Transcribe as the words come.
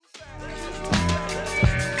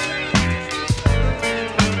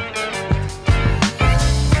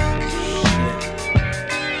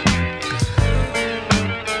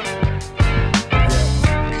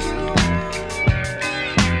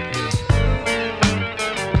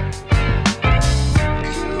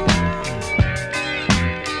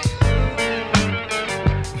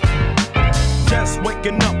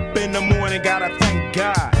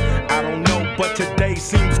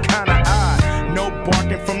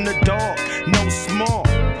from the dog, no small.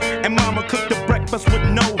 And mama cooked the breakfast with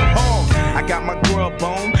no hog. I got my grub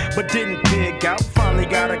on, but didn't dig out. Finally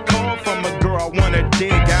got a call from a girl I wanna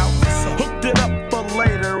dig out. Hooked it up for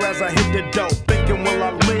later as I hit the dope. Thinking, will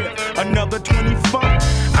I live another 24?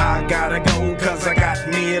 I gotta go, cause I got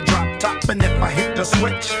me a drop top. And if I hit the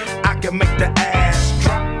switch, I can make the ass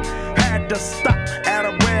drop. Had to stop at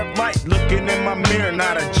a red light, looking in my mirror,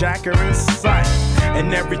 not a jacker in sight.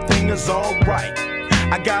 And everything is alright.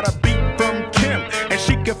 I got a beat from Kim, and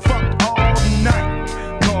she can fuck all night.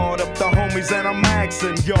 Called up the homies and I'm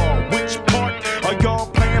asking y'all, which part are y'all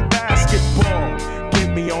playing basketball?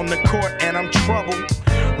 Get me on the court and I'm troubled.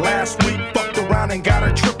 Last week fucked around and got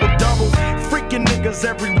a triple-double. Freaking niggas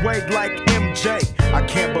every way like MJ. I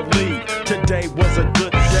can't believe today was a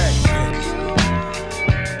good day.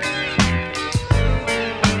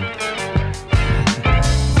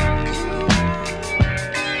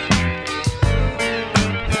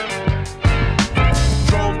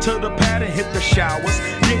 To the pad and hit the showers.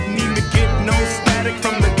 Didn't even get no static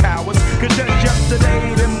from the cowards. Cause just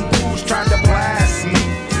yesterday them fools tried to blast me.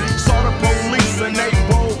 Saw the police and they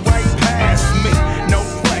rolled right past me. No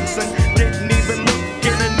flexing, didn't even look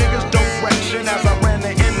in a nigga's direction as I ran the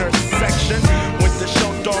intersection. Went to Show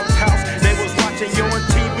Dog's house, they was watching you on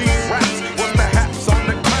TV raps. What's the haps on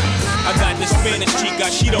the cut? I got this Spanish chica,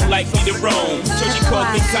 she don't like me to roam. So she called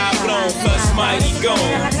me Cablon, plus Mighty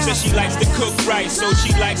Gone. Says she likes to cook right, so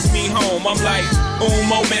she likes me home. I'm like, un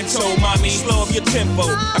momento, mommy, slow up your tempo.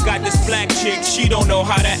 I got this black chick, she don't know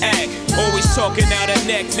how to act. Always talking out her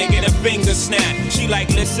neck, making a finger snap. She like,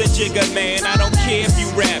 listen, Jigga, man, I don't care if you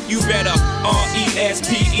rap. You better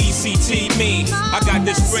R-E-S-P-E-C-T me. I got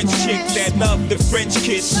this French chick that love the French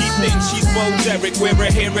kiss. She thinks she's Bo Derek, wear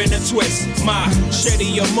her hair in a twist. My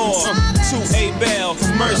Shetty Amore, to A Bell,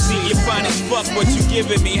 Mercy, you fine as fuck, but you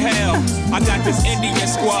giving me hell. I got this Indian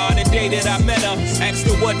squad, the day that I met her. Asked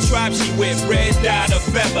her what tribe she with, red dot or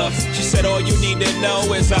feather. She said all you need to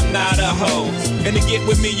know is I'm not a hoe. And to get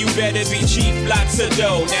with me you better be cheap, lots of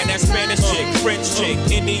dough. Now that's Spanish chick, French chick,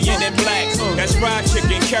 Indian and black. That's fried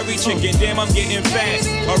chicken, curry chicken, damn I'm getting fat.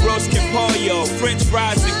 Arroz con pollo, French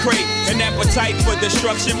fries and crepe. An appetite for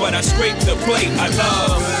destruction, but I scrape the plate. I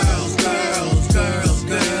love girls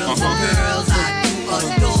I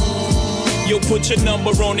adore. Yo, put your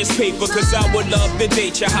number on this paper, cause I would love to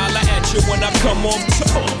date you. Holla at you when I come on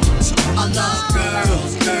tour. I love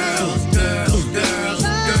girls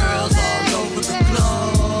all over the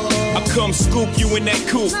globe. I come scoop you in that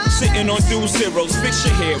coupe, sitting on 2 zeros. Fix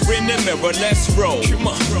your hair in the mirror, let's roll. Come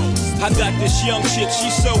on. I got this young chick,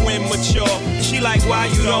 she's so immature. She like, why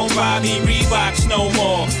you don't buy me Reeboks no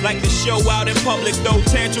more? Like to show out in public, throw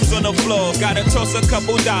tantrums on the floor. Gotta toss a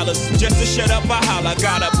couple dollars just to shut up, I holla.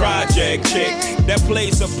 Got a project chick that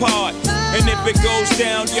plays a part. And if it goes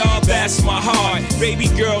down, y'all, that's my heart. Baby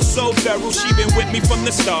girl so thorough, she been with me from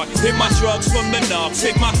the start. Hit my drugs from the knobs,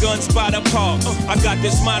 hit my guns by the park. I got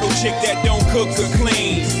this model chick that don't cook or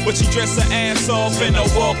clean, but she dress her ass off and her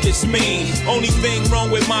walk is mean. Only thing wrong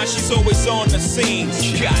with mine, she's always on the scene.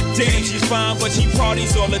 God damn, she's fine, but she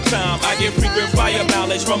parties all the time. I get frequent fire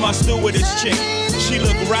mileage from my stewardess chick. She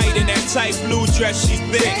look right in that tight blue dress, she's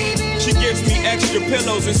thick. She gives me extra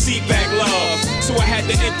pillows and seat back love. So I had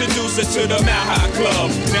to introduce her to the Mile High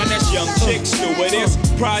Club. Now that's young chick stewardess,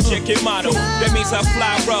 project and model. That means I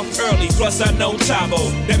fly rough early, plus I know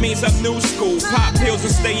Tabo. That means I'm new school, pop pills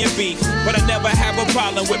and stay in beat. But I never have a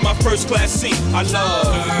problem with my first class seat. I love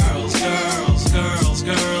girls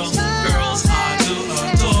I do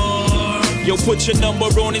adore. Yo, put your number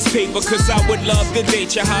on this paper, cause I would love to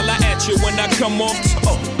date you. Holla at you when I come off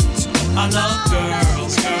tour. I love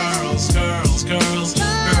girls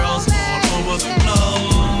all over the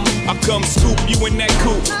globe. I come scoop you in that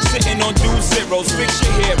coupe, sitting on 2 zeros. Fix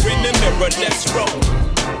your hair in the mirror, let's roll.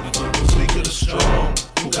 The weak of the strong,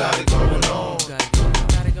 who got it going on?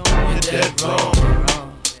 You're dead wrong.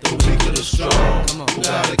 The weak of the strong, who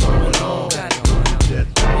got it going on? You're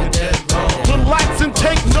dead wrong. Relax and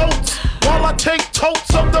take notes while I take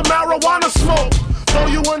totes of the marijuana smoke. Throw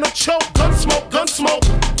you in a choke, gun smoke.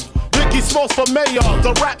 Biggie Smalls for mayor,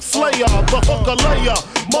 the rap slayer, the hooker layer.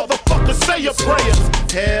 Motherfucker, say your prayers.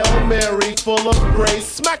 Hail Mary, full of grace.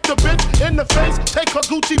 Smack the bitch in the face, take her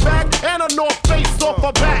Gucci bag and a North Face off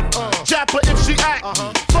her back. Jap her if she act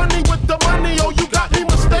funny with the money. Oh, you got me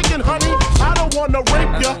mistaken, honey. I don't wanna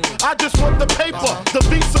rape ya, I just want the paper, the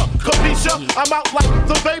visa, capisha. I'm out like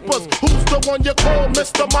the vapors. Who's the one you call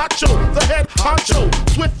Mr. Macho? The head honcho,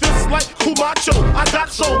 swift is like Kumacho. I got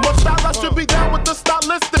so much style, I should be down with the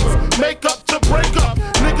stylistics. Make up to break up,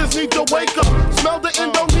 niggas need to wake up. Smell the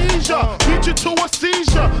Indonesia, beat you to a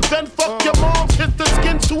seizure. Then fuck your moms, hit the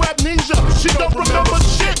skin to amnesia. She don't remember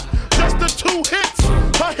shit. Just the 2 hits.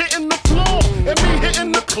 Her hitting the floor and me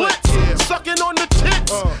hitting the clits. Sucking on the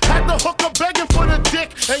tits. Had the hooker begging for the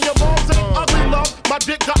dick. And your mom's ain't ugly, love. My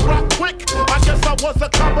dick got rocked quick. I guess I was a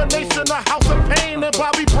combination of House of Pain and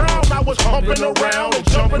Bobby Brown. I was humping around and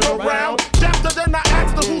jumping around. After then I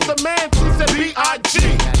asked her who's the man. She said B.I.G.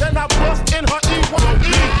 Then I bust in her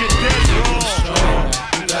E.Y.E. You're dead wrong.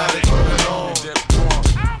 You got it going on.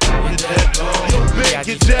 You're dead wrong. Yo, big,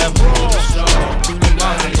 you're dead wrong. You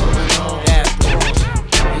got it going on.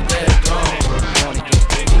 You're dead wrong.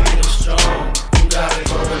 You're strong. You got it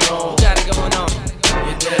going on.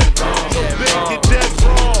 You're dead wrong. Yo, big, you're dead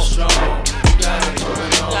wrong. Strong. You got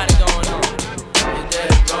it going on. You're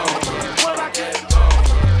dead wrong.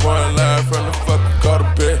 One line from the fucking quarter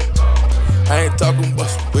bed. I ain't talking about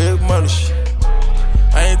some big money shit.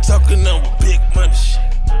 I ain't talking no big money shit.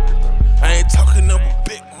 I ain't talking no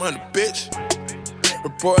big money, bitch.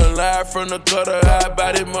 Reporting live from the gutter, high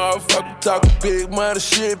body motherfucker talking big money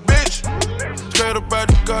shit, bitch. Straight up out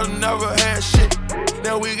the gutter, never had shit.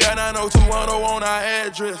 Now we got 90210 on our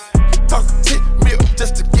address. Talking tick milk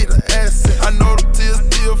just to get an asset. I know the tears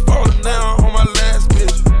still falling down on my last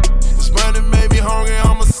bitch. This money made me hungry,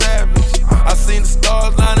 I'm a savage. I seen the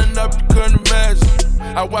stars lining up, you couldn't imagine.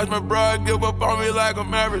 I watched my bro give up on me like a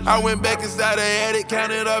marriage. I went back inside the attic,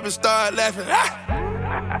 counted up and started laughing.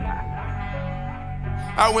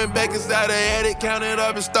 I went back inside the attic, counted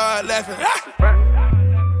up and started laughing.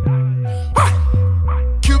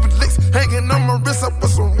 Cuban links hanging on my wrist, I put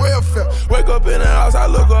some welfare. Wake up in the house, I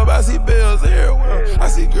look up, I see bills everywhere. I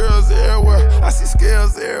see girls everywhere, I see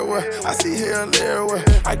scales everywhere. I see hell everywhere,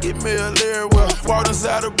 I get mail everywhere. Walked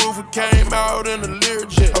inside the booth and came out in a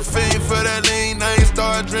Learjet. A fiend for that lean, I ain't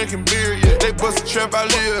started drinking beer yet. They bust a trap, I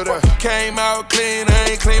live there. Came out clean,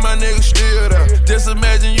 I ain't clean, my niggas still there. Just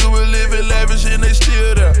imagine you were living lavish and they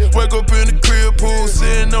still there. Wake up in the crib, pool,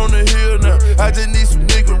 sitting on the hill now. I just need some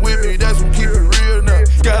niggas with me, that's what keep it real now.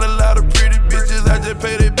 Got a lot of pretty bitches, I just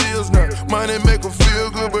pay their bills now. Money make her feel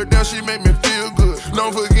good, but now she make me feel good.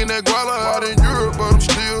 Don't forget that guala out in Europe, but I'm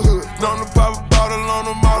still hood. Known to pop a bottle on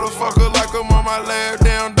a motherfucker like I'm on my last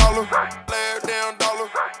damn dollar. Last damn dollar.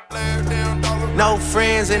 Last damn dollar. No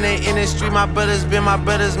friends in the industry, my brothers been my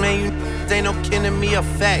brothers, man. You ain't no kin to me, a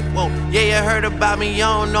fact. Whoa, yeah, you heard about me, you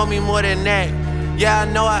don't know me more than that. Yeah, I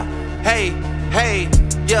know hey,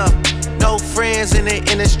 yeah. No friends in the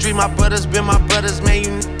industry, my brothers been my brothers, man.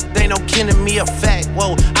 You ain't no kin to me, a fact.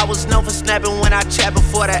 Whoa, I was known for snapping when I chat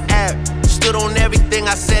before the app. Stood on everything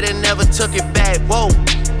I said and never took it back. Whoa,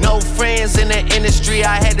 no friends in the industry.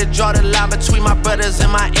 I had to draw the line between my brothers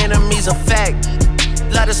and my enemies, a fact.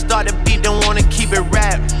 Let us start the beat, don't wanna keep it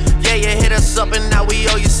rap. Yeah, you hit us up and now we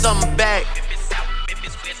owe you something back.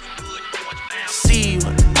 See,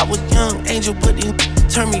 I was young angel, but you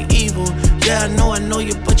turned me evil. Yeah, I know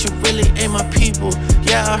you, but you really ain't my people.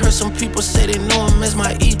 Yeah, I heard some people say they know him as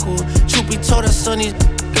my equal. Truth be told, that son, these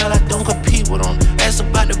girl, I don't compete with them. Ask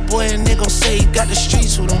about the boy and they gon' say he got the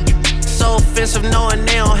streets with him. So offensive knowing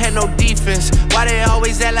they don't have no defense. Why they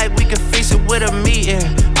always act like we can fix it with a meeting?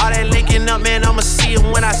 All that linking up, man, I'ma see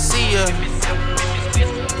him when I see ya.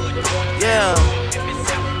 Yeah.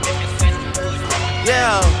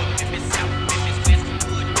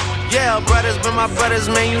 Yeah, brothers been my brothers,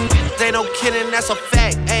 man, you ain't no kidding, that's a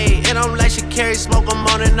fact, ayy. And I'm like Sha'Carri, smoke, I'm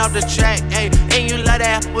on and off the track, ayy. And you love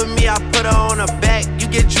that with me, I put her on the back. You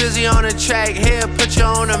get Drizzy on the track, here, put you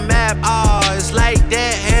on the map. Oh, it's like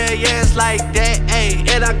that, hell yeah, it's like that, ayy.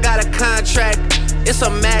 And I got a contract, it's a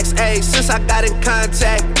max, ayy. Since I got in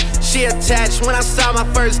contact, she attached. When I saw my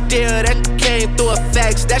first deal, that came through a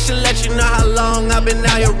fax. That should let you know how long I've been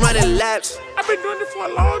out here running laps. I've been doing it for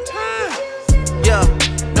a long time. Yeah.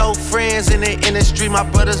 No friends in the industry, my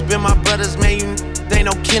brothers been my brothers, man, you ain't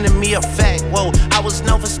no kin to me, a fact. Whoa, I was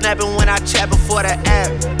known for snapping when I chat before the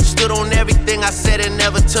app. Stood on everything I said and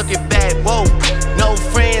never took it back. Whoa, no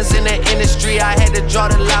friends in the industry, I had to draw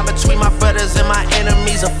the line between my brothers and my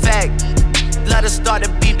enemies, a fact. Let us start the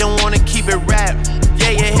beat, don't wanna keep it rap.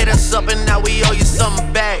 Yeah, you hit us up and now we owe you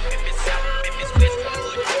something back.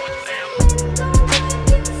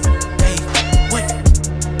 Hey, wait,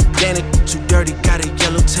 damn it, too dirty, gotta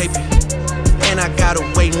yellow tape it. And I got her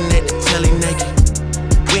waiting at the telly naked.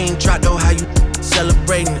 We ain't dropped though, how you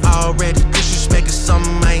celebrating already? Disrespect is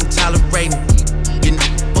something I ain't tolerating. You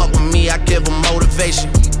fuck with me, I give them motivation.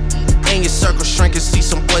 in your circle shrinking, see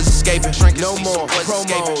some boys escaping. No more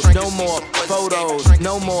promos, no more photos,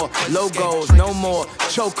 no more logos, no more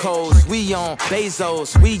chocos. We on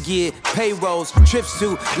Bezos, we get payrolls, trips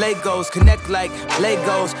to Legos, connect like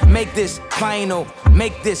Legos. Make this final,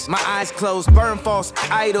 make this my eyes closed. Burn false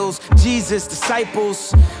idols, Jesus,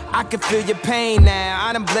 disciples. I can feel your pain now,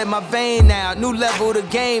 I done bled my vein now. New level the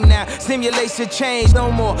game now, simulation change.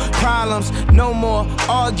 No more problems, no more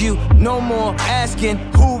argue, no more asking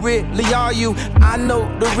who really are you. I know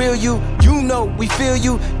the real you, you know we feel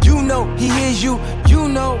you, you know he hears you, you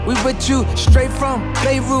know we with you. Straight from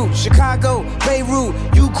Beirut, Chicago, Beirut,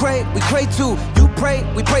 you cray, we cray too. You pray,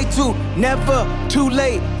 we pray too. Never too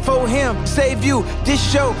late for him, save you. This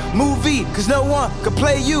show, movie, cause no one can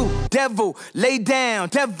play you. Devil, lay down,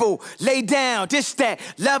 this that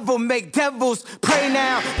level, make devils pray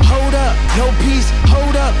now. Hold up, no peace,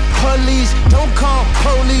 hold up, police, don't call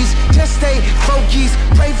police, just stay focused.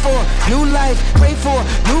 Pray for new life, pray for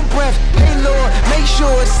new breath. Hey Lord, make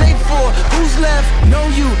sure it's safe for who's left. Know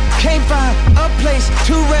you can't find a place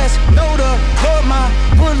to rest. Know the Lord, my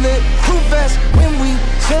bullet proof vest. When we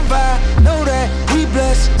survive, know that we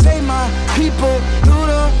blessed. Say my people through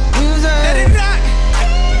the music. Let it rock,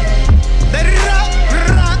 let it rock,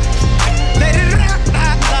 rock. Let it rock,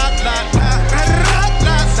 rock, rock, rock, rock. Let it rock,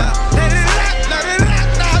 rock, rock. Let it rock, let it rock,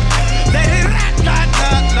 rock. Let it rock, rock,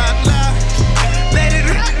 rock, rock, rock. Let it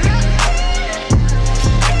rock, rock.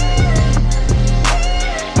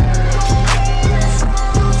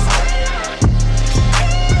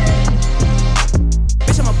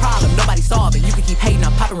 Bitch, I'm a problem, nobody solving. You can keep hating,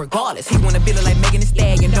 I'm popping regardless. He wanna build it like Megan Thee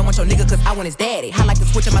Stallion. Don't want your nigga cause I want his daddy. I like to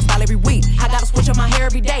switch up my style every week. I gotta switch up my hair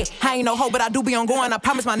every day. I ain't no hoe, but I do be on going. I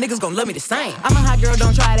promise my niggas gon' love me the same. I'm a hot girl,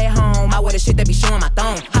 don't try it at home. I wear the shit that be showing my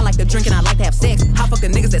thong. I like to drink and I like to have sex. I fuck the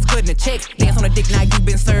niggas that's cutting the checks. Dance on a dick, now you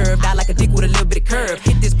been served. I like a dick with a little bit of curve.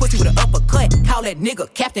 Hit this pussy with an uppercut. Call that nigga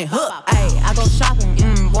Captain Hook. Ayy, I go shopping,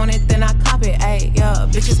 want it, then I cop it. Ayy, yeah,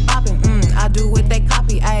 bitches popping, I do what they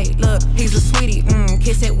copy. Ayy, look, he's a sweetie,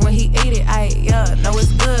 kiss it when he eat it. Ayy, yeah, know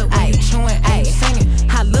it's good when you chewing, ayy, singing.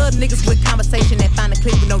 I love niggas with conversation that find a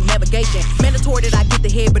clip with no navigation. Mandatory that I get the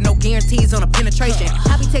head, but no guarantees on a penetration.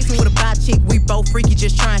 I be texting with a bi chick, we both freaky,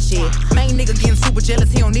 just trying shit. Main nigga getting super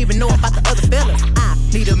jealous, he don't even know about the other fellas. I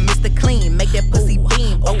need a Mr. Clean, make that pussy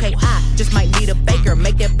beam. Okay, I just might need a baker,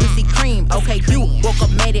 make that pussy cream. Okay, you woke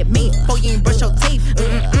up mad at me, before you ain't brush your teeth.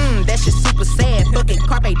 That shit super sad, fucking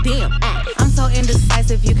carpe diem. I'm so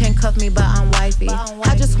indecisive, you can cuff me, but I'm wifey.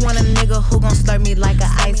 I just want a nigga who gon' slurp me like a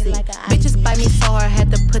icy. Bitches bite me so hard,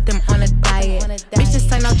 had to put them on a diet. Bitch,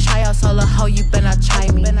 this ain't no tryout, so la hoe, you better not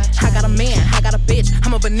try me. I got a man, I got a bitch,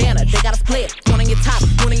 I'm a banana, they got a split. One on your top,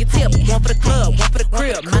 one on your tip, one for the club, one for the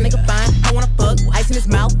crib. My nigga fine, I wanna fuck, ice in his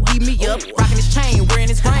mouth, beat me up, rockin' his chain, wearing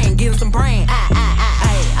his ring, getting some brain.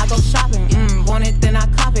 I go shopping, want it, then I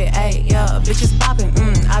cop it. Ayy, yeah, bitches popping,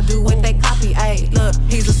 I do what they copy. Ayy, look,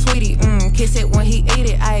 he's a sweetie, kiss it when he eat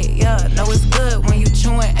it. Ayy, yeah, know it's good when you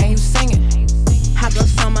chewing and you singing. I go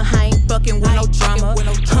summer, I ain't fucking with no drama.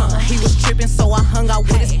 He was tripping, so I hung out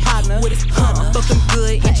with his partner. Fuck him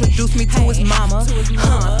good, introduced me to his mama.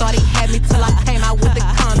 Thought he had me till I came out with the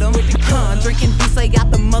condom. Drinking Visa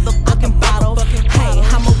out the motherfucking bottle. Hey,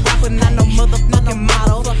 I'm a rapper, not no motherfucking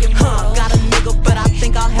model. Got a nigga, but I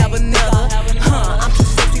think I'll have another. I'm too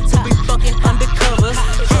sexy to be fucking undercover.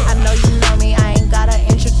 I know you know me, I ain't gotta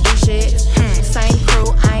introduce it. Same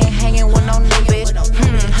crew, I ain't hanging with no new bitch.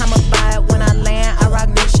 I'ma buy it when I land, I rock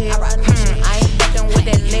new shit. I ain't fucking with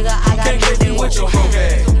that nigga, I got can't get me with your broke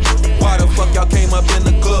ass. Why the fuck y'all came up in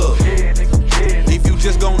the club? If you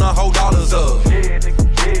just gonna hold dollars up.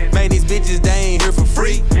 Man, these bitches, they ain't here for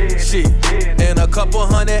free. Shit, and a couple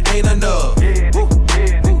hundred ain't enough.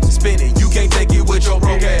 Spin it, you can't take it with your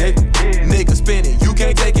broke ass. Nigga, spin it, you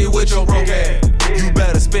can't take it with your broke ass. You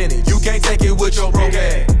better spin it, you can't take it with your broke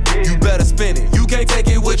ass. You better spin it, you can't take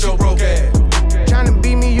it with your broke ass. Tryna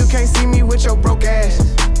beat me, you can't see me with your broke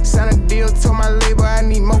ass. Sign a deal, told my label I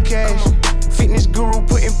need more cash. Fitness guru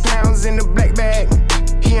putting pounds in the black bag.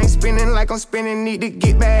 He ain't spinning like I'm spinning, need to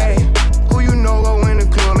get back. Who you know go in the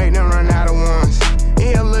club, make them run out of ones. In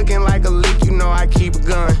here looking like a leak, you know I keep a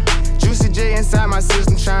gun. Juicy J inside my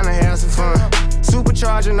system, tryna have some fun.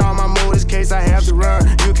 Supercharging all my motors, case I have to run.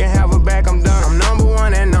 You can have her back, I'm done. I'm number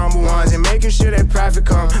one and number ones, and making sure that profit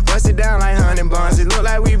come. Bust it down like 100 buns. It look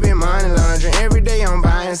like we been money laundering. Every day I'm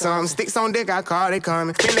buying something. Sticks on dick, I call it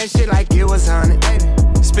coming. Spin that shit like it was 100,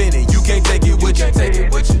 baby. Spin it, you can't take it with you.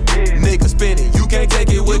 Nigga, spin it, you can't take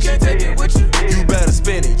it with you. You better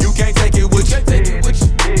spin it, you can't take it with you.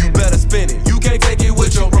 You better spin it, you can't take it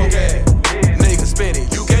with your broke ass. Nigga, spin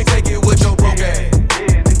it, you can't take it with your broke ass.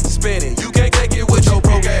 Spin it, you can't take it with your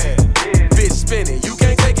broke ass.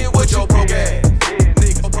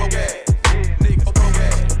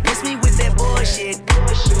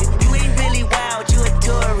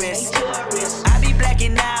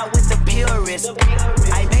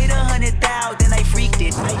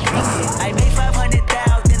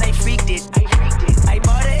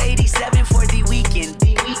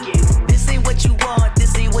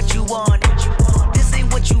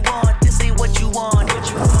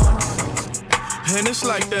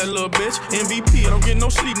 like that little bitch. MVP, I don't get no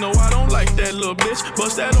sleep, no, I don't like that little bitch.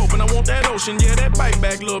 Bust that open, I want that ocean, yeah, that bite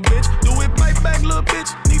back, little bitch. Do it, bite back, little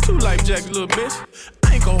bitch. Need 2 life jackets, little bitch.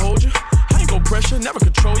 I ain't gon' hold you, I ain't gon' pressure, never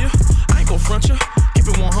control you. I ain't gon' front you, keep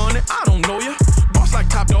it 100, I don't know you. Boss like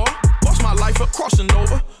Top Dog, boss my life up, crossing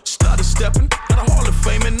over. Started stepping, got a Hall of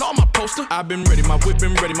Fame and all my poster. I've been ready, my whip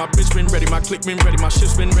been ready, my bitch been ready, my click been ready, my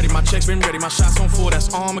shit's been ready, my checks been ready, my shots on full,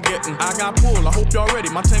 that's Armageddon. I got pull, I hope y'all ready,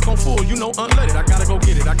 my tank on full, you know unleaded. I gotta go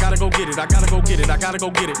get it, I gotta go get it, I gotta go get it, I gotta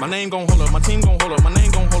go get it. My name gon' hold up, my team gon' hold up, my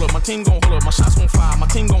name gon' hold up, my team gon' hold up, my shots gon' fire, my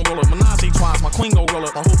team gon' roll up, my Nazi twice, my queen gon' roll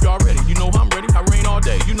up. I hope y'all ready, you know I'm ready, I rain all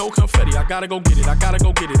day, you know confetti. I gotta go get it, I gotta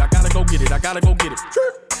go get it, I gotta go get it, I gotta go get it.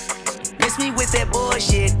 Miss me with that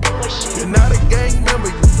bullshit. You're not a gang member,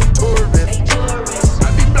 you a tourist.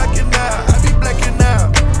 I be blacking out, I be blacking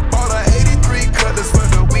out. All the 83 colors for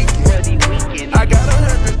the weekend. I got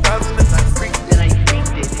 100,000 and I freaked it.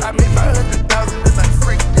 I made my 100,000 and I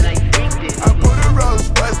freaked it. I put a rose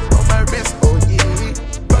bust on my wrist, oh yeah.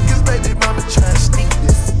 Fuck his baby mama tryna sneak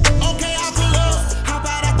this. Okay, I pull up, hop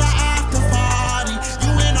out at the after party.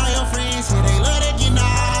 You and all your friends, yeah, they love that get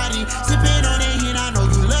naughty. Sippin' on that hit, I know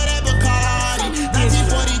you love that Bacardi.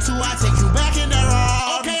 1942, I take you back in the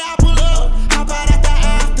raw. Okay, I pull up, hop out at the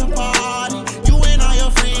after party. You and all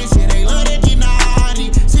your friends, yeah, they love that get naughty.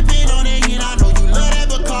 Sippin' on that hit, I know you love that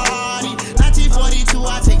Bacardi. 1942,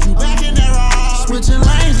 I take you back in the raw. Switching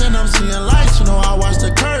lanes and I'm seeing lights, you know I watch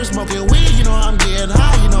the curve. Smoking weed, you know I'm getting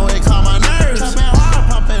high, you know it calm my nerves. Trapping hard,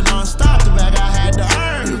 pumping non-stop, the bag I had to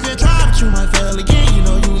earn. You can try, but you might fail again, you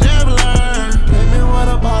know you never learn. Hit me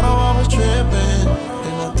with a bottle, I was tripping.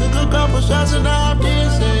 And I took a couple shots and now I'm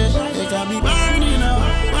dancing. It got me burning up,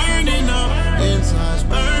 inside's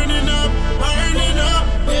burning up,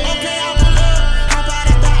 yeah. Okay, I pull up, hop out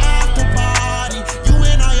at the after party. You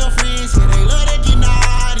and all your friends, yeah, they love that get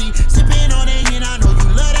naughty. Sippin' on that hit, I know you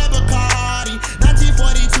love that Bacardi.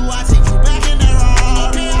 1942, I take you back in the raw.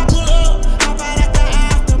 Okay, I pull up, hop out at the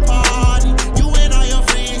after party. You and all your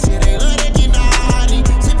friends, yeah, they love that get naughty.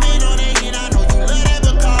 Sippin' on that hit, I know you love that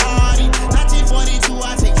Bacardi. 1942,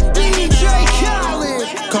 I take you back in the raw.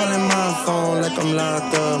 Calling my phone like I'm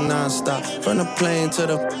locked up non-stop. From the plane to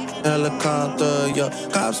the helicopter, yeah.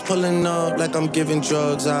 Cops pulling up like I'm giving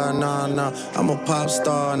drugs, nah. I'm a pop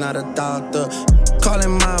star, not a doctor.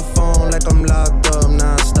 Calling my phone like I'm locked up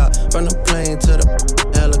non-stop. From the plane to the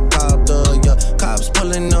helicopter, yeah. Cops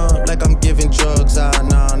pulling up like I'm giving drugs,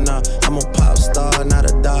 nah. I'm a pop star, not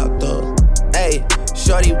a doctor. Ayy,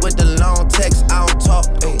 shorty with the long text, I don't talk.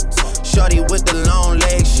 Ayy, shorty with the long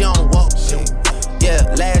legs, she don't walk. Ayy.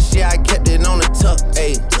 Yeah, last year I kept it on the tuck.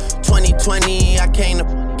 Ayy, 2020 I came to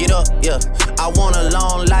get up. Yeah, I want a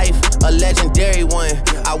long life, a legendary one.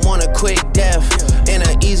 I want a quick death and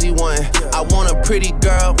an easy one. I want a pretty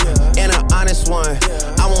girl and an honest one.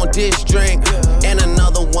 I want this drink and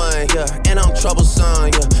another one. Yeah, and I'm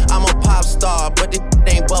troublesome. Yeah, I'm a pop star, but this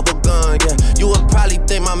ain't bubble gum. Yeah, you would probably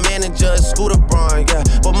think my manager is Scooter Braun. Yeah,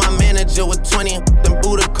 but my manager was 20 and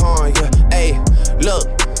Budokan. Yeah, ayy, look.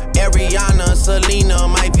 Ariana, Selena,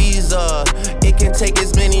 my visa. It can take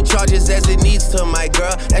as many charges as it needs to, my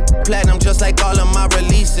girl. That platinum just like all of my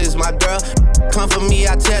releases, my girl. Come for me,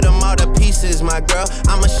 I tear them all to pieces, my girl.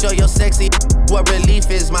 I'ma show your sexy what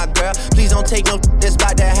relief is, my girl. Please don't take no that's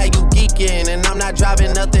about that how you geeking. And I'm not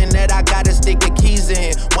driving nothing that I gotta stick the keys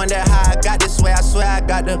in. Wonder how I got this way, I swear I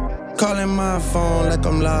got the. Calling my phone like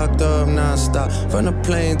I'm locked up non-stop. From the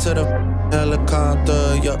plane to the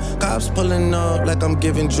helicopter, yeah. Cops pulling up like I'm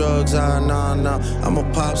giving drugs, nah. I'm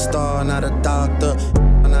a pop star, not a doctor.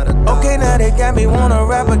 Okay, now they got me wanna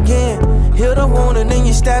rap again. Heal the wound and then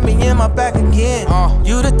you stab me in my back again.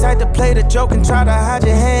 You the type to play the joke and try to hide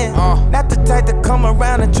your hand. Not the type to come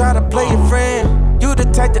around and try to play your friend. You the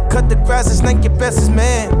type to cut the grass and snake your bestest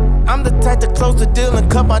man. I'm the type to close the deal and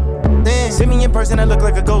cut my in. See me in person, I look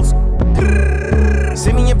like a ghost.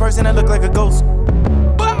 See me in person, I look like a ghost.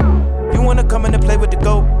 You wanna come in and play with the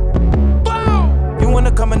goat? You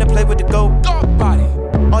wanna come in and play with the goat?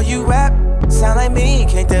 All you rap, sound like me,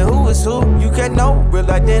 can't tell who is who. You get no real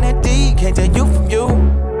identity, can't tell you from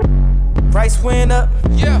you. Price went up,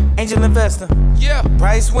 yeah. Angel investor, yeah.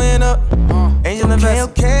 Price went up, angel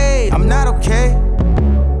investor. Okay, I'm not okay.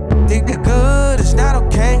 Think the good, it's not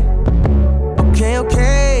okay.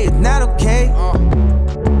 Okay, it's not okay.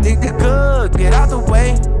 Think the good, get out the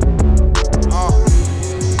way.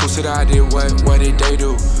 Who said I did what did they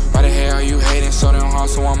do? Why the hell are you hating so damn hard,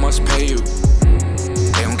 so I must pay you?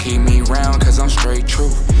 They don't keep me round cause I'm straight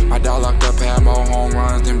true. My dog locked up had more home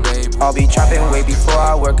runs than Babe Ruth. I'll be trapping way before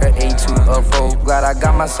I work at A2 Glad I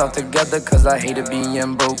got myself together cause I hated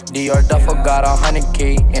being broke. Dior duffel got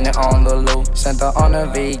 100K in it on the low. Sent her on a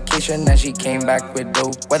vacation and she came back with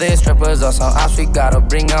dope. Whether it's strippers or some ops, we gotta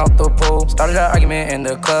bring out the pole. Started an argument in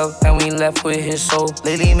the club and we left with his soul.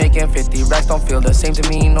 Lately making 50 racks don't feel the same to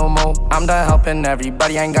me no more. I'm done helping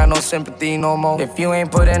everybody, I ain't got no sympathy no more. If you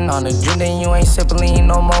ain't putting on the dream, then you ain't sipping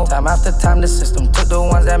no more. Time after time the system took the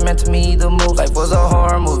ones that meant to me the most. Life was a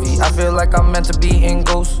horror movie, I feel like I'm meant to be in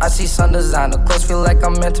Ghosts. I see sun designer clothes, feel like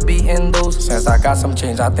I'm meant to be in those. Since I got some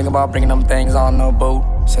change, I think about bringing them things on the boat.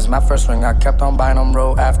 Since my first ring, I kept on buying them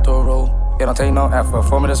roll after roll. It don't take no effort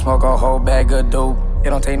for me to smoke a whole bag of dope. It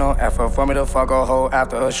don't take no effort for me to fuck a hoe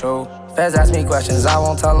after a show. Feds ask me questions, I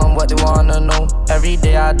won't tell them what they wanna know. Every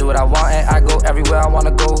day I do what I want and I go everywhere I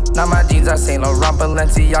wanna go. Now my jeans are Saint Laurent,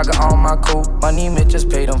 Balenciaga on my coat. Money bitches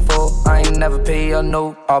paid them full, I ain't never pay a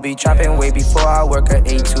note. I'll be trapping way before I work at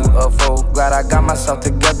A2 Glad I got myself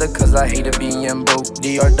together cause I hated being broke.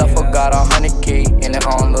 Dior duffel got 100K in it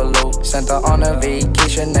on the low. Sent her on a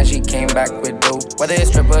vacation and she came back with dope. Whether it's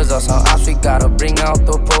strippers or some ops, we gotta bring out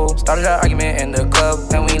the pole. Started an argument in the club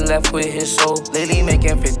and we left with his soul. Lately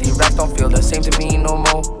making 50 racks don't feel the same to me no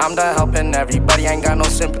more. I'm done helping everybody, I ain't got no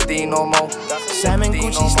sympathy no more. Salmon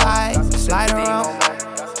Gucci slide around.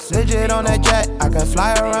 Legit on that jet, I can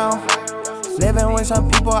fly around. Living with some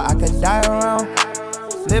people, I could die around.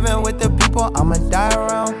 Living with the people, I'ma die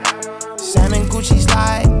around. Salmon Gucci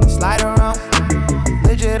slide around.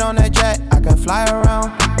 Legit on that jet, I can fly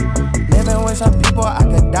around. Living with some people, I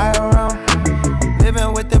could die around.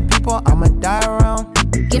 Living with the people, I'ma die around.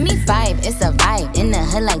 Give me 5, it's a vibe. In the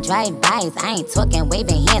hood like drive-bys. I ain't talking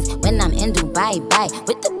waving hands when I'm in Dubai. Bye.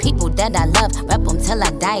 With the people that I love, rep them till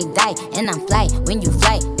I die. And I'm fly, when you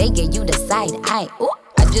fly, they get you the side eye. Ooh,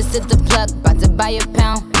 I just hit the plug, bout to buy a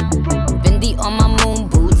pound. Fendi on my moon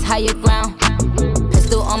boots, higher ground.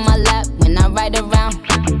 Pistol on my lap when I ride around.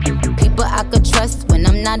 People I could trust when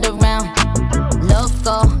I'm not around.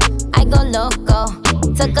 Loco, I go loco.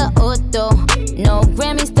 Took a auto, no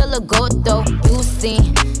Grammy, still a gold though. You see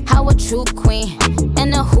how a true queen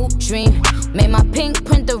and a hoop dream made my pink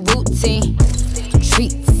print the routine.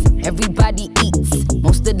 Treats, everybody eats.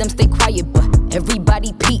 Most of them stay quiet, but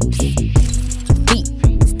everybody peeps. Feet,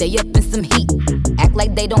 stay up in some heat. Act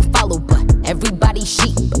like they don't follow, but everybody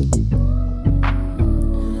sheep.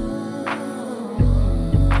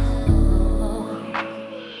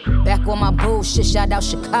 Back on my bullshit, shout out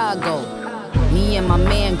Chicago. Me and my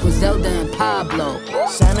man Griselda and Pablo.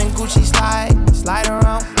 Salmon Gucci slide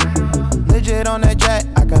around. Legit on that jet,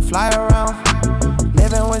 I can fly around.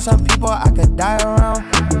 Living with some people, I could die around.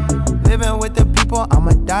 Living with the people,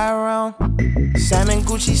 I'ma die around. Salmon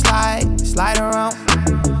Gucci slide around.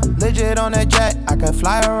 Legit on that jet, I can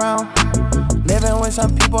fly around. Living with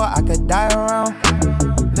some people, I could die around.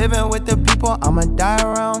 Living with the people, I'ma die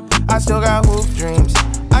around. I still got hoop dreams,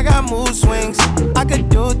 I got mood swings. I could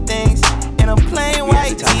do things in a plain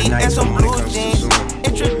white tee and some blue jeans.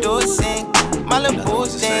 Introducing my little boo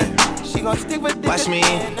thing. She gon' stick with Watch me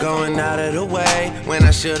going out of the way when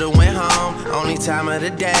I should've went home. Only time of the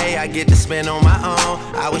day I get to spend on my own.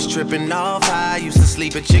 I was tripping off high, used to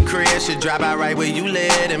sleep at your crib. Should drive out right where you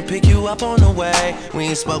live and pick you up on the way. We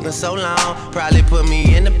ain't spoken so long, probably put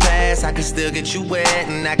me in the past. I can still get you wet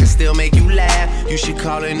and I can still make you laugh. You should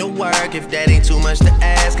call in to work if that ain't too much to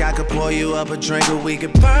ask. I could pour you up a drink or we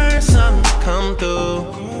could burn something. Come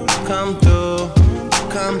through, come through,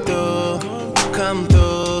 come through, come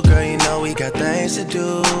through. Girl, you know we got things to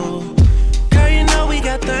do. Girl, you know we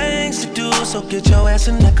got things to do. So get your ass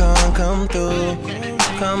in the car and come through.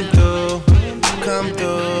 Come through, come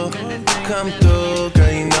through, come through.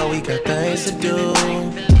 Girl, you know we got things to do.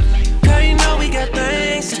 Girl, you know we got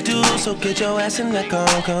things to do. So get your ass in the car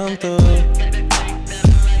and come through.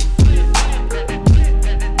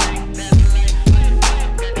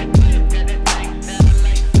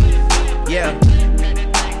 Yeah.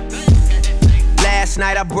 Last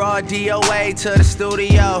night I brought DOA to the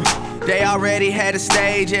studio. They already had a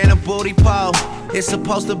stage and a booty pole. It's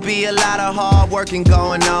supposed to be a lot of hard working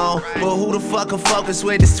going on, but who the fuck can focus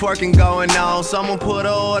with this twerking going on? Someone put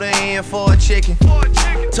an order in for a chicken.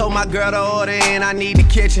 Told my girl to order in, I need the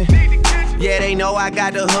kitchen. Yeah, they know I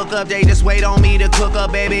got the hook up, they just wait on me to cook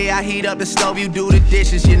up, baby. I heat up the stove, you do the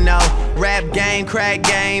dishes, you know. Rap game, crack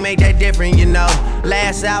game, ain't that different, you know.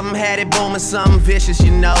 Last album had it booming, something vicious, you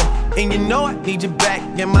know. And you know I need you back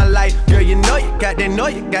in my life. Girl, you know you got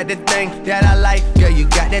that thing that I like. Girl, you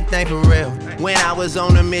got that thing for real. When I was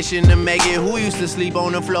on a mission to make it, who used to sleep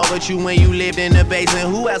on the floor but you when you lived in the basement?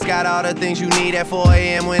 Who else got all the things you need at 4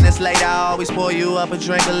 a.m. when it's late? I always pour you up a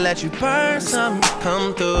drink and let you burn something.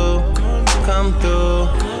 Come through, come through,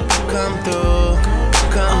 come through,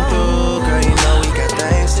 come through. Girl, you know we got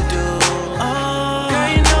things to do. Girl,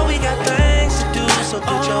 you know we got things to do. So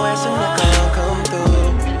put your ass in the car, come through,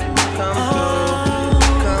 come through,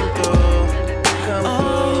 come through, come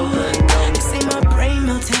through. You see my brain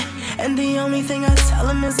melted, and the only thing I tell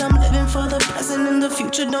him is I'm living for the present and the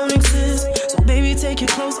future don't exist. So baby, take your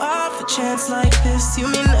clothes off, a chance like this. You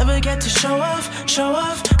may never get to show off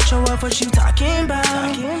what you talking about.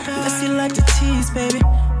 Unless you like to tease, baby.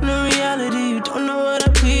 In reality, you don't know what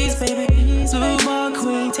I please, baby. Blue ball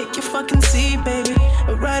queen, take your fucking seat, baby.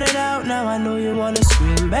 And write it out now, I know you wanna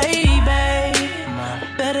scream, baby.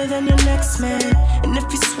 Better than your next man. And if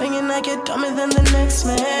you're swinging, I get dumber than the next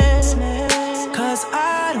man. Cause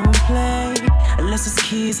I don't play unless it's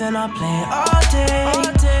keys and I'll play all day.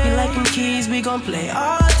 You like them keys, we gon' play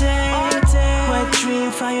all day. Wet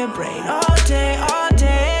dream, fry your brain all day.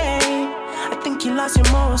 I think you lost your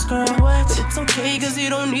morals, girl, but it's okay cause you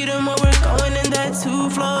don't need them. Where we're going in that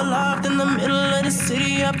 2-floor loft in the middle of the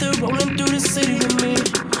city, after rolling through the city with me.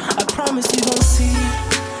 I promise you gon' see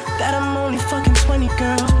that I'm only fucking 20,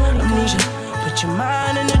 girl. Amnesia, put your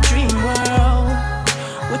mind in a dream world.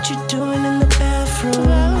 What you doing in the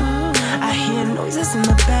bathroom? I hear noises in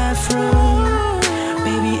the bathroom.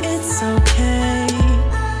 Baby, it's okay.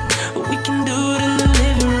 We can do it in the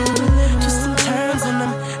living room. Twisting turns in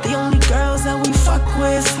them. The only girls that we fuck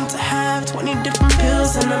with seem to have 20 different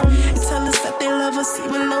pills in them. They tell us that they love us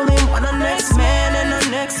even though they want our next man. And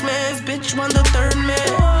our next man's bitch want the third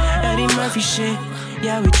man. Eddie Murphy shit.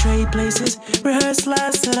 Yeah, we trade places. Rehearse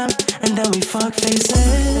lines to them. And then we fuck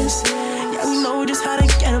faces. Yeah, we know just how to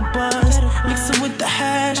get a buzz. Mix it with the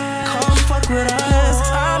hash. Come fuck with us.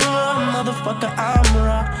 I'm raw, motherfucker, I'm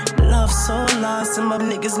raw. Love so lost. And my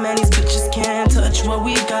niggas, man, these bitches can't touch what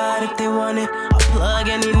we got if they want it. I'll plug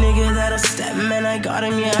any nigga that'll step, man, I got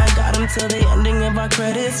him, yeah, I got him till the ending of our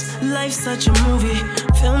credits. Life's such a movie,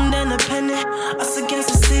 filmed independent, us against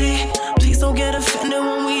the city. Please don't get offended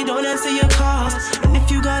when we don't answer your calls. And if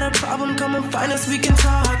you got a problem, come and find us, we can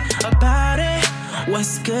talk about it.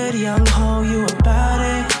 What's good, young ho, you about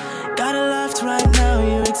it? Got a left right now,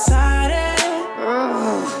 you excited?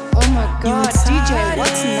 Oh my god, DJ,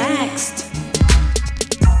 what's next?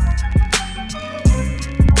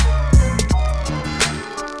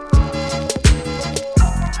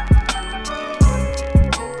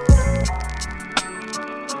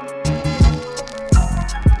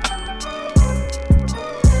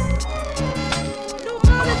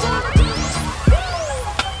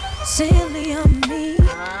 Silly on me,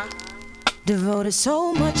 devoted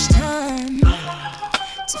so much time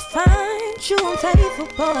to find you unfaithful,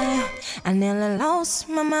 boy. I nearly lost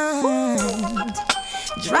my mind.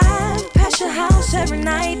 Drive past your house every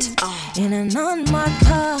night in an unmarked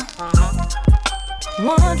car,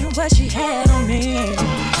 wondering what she had on me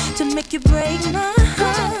to make you break my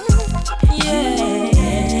heart. Yeah,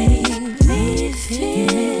 me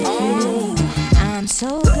feel I'm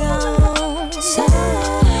so gone. So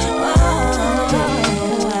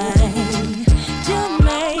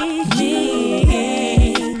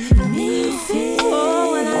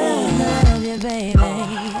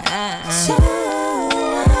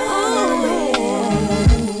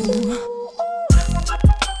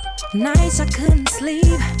nights I couldn't sleep.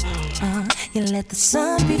 You let the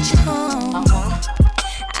sun beat you home.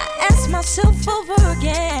 I ask myself over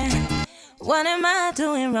again, what am I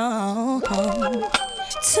doing wrong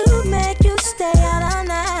to make you stay out all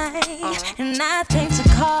night and nothing to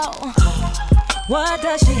call? What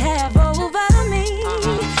does she have over me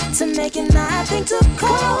to make it nothing to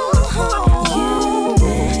call? You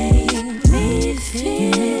make me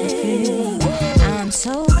feel I'm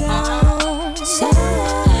so gone. So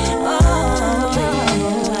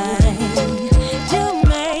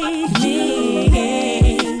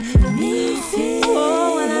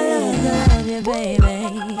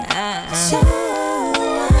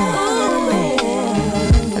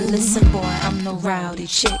rowdy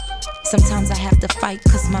chick. Sometimes I have to fight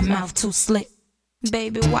cause my mouth too slick.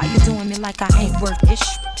 Baby, why you doing me like I ain't worth it?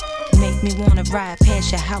 Make me wanna ride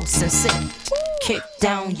past your house and sit, kick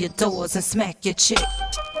down your doors and smack your chick,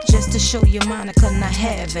 just to show you Monica not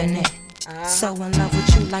having it. So in love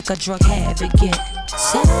with you like a drug habit get.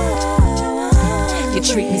 So you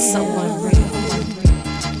treat me so unreal.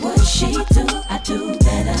 What she do, I do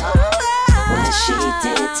better. What she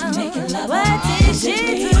did to make it love. What did she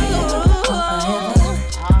do? Or forever.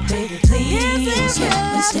 Baby, please,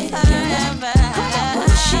 can we stay together?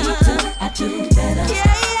 What she do, I do better.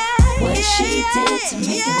 What she did to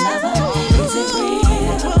make it love. Is it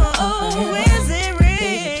real or forever?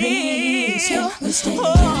 Baby, please, can we stay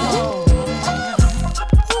together?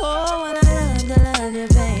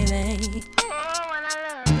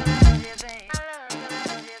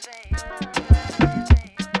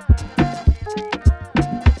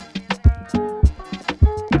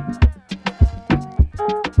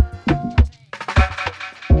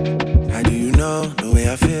 The way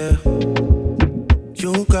I feel,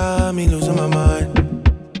 you got me losing my mind.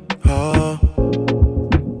 Oh,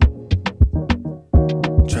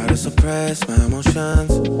 try to suppress my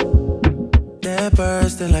emotions, they're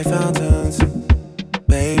bursting like fountains,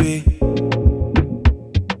 baby.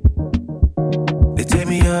 They take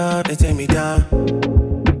me up, they take me down.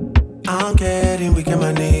 I'm getting weak in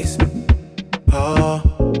my knees. Oh,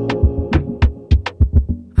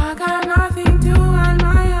 I got nothing to hide,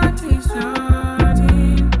 my heart takes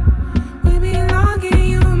hurting. We belong and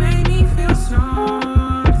you make me feel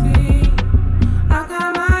something. I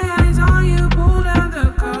got my eyes on you, pull down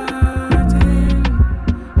the curtain.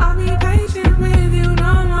 I'll be patient with you,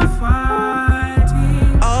 no more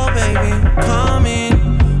fighting. oh baby, come in,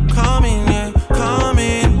 yeah, come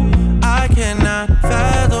in. I cannot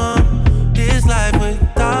fathom this life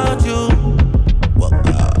without you. Well,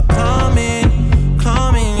 come in,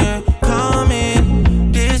 yeah, come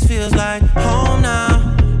in. This feels like home now.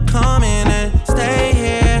 Come in and stay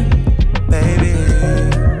here, baby.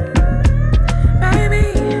 Baby,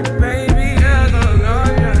 baby, yeah, go, go,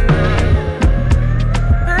 yeah.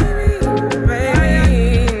 Baby,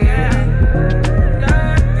 yeah,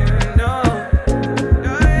 no,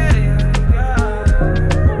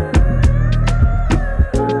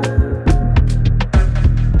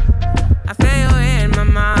 I feel you in my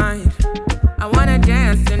mind. I wanna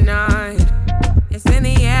dance tonight. It's in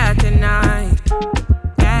the air tonight.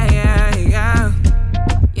 Yeah.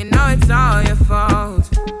 You know it's all your fault.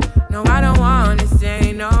 No, I don't wanna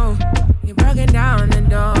say no. You're breaking down the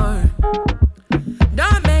door.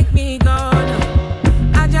 Don't make me go, no.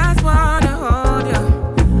 I just wanna hold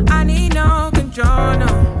you. I need no control, no.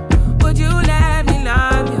 Would you let me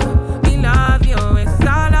love you? Me love you, it's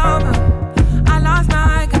all over. I lost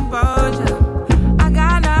my composure. I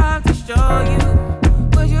got love to show you.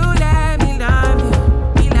 Would you let me love you?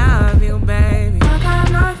 Me love you, baby. I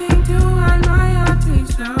got nothing to hide, my heart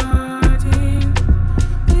takes hurting.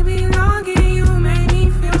 We belong and you make me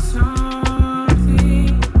feel something.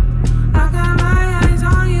 I got my eyes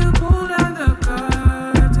on you, pull down the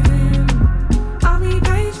curtain. I'll be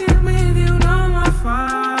patient with you, no more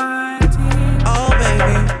fighting. Oh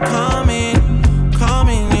baby, come in,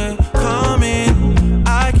 yeah, come in.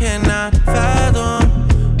 I cannot fathom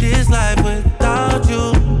this life without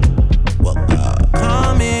you. Well,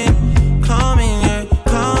 come in, yeah,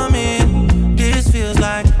 come in. This feels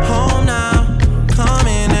like home now. Come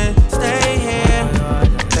in and stay here,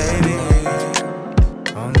 baby.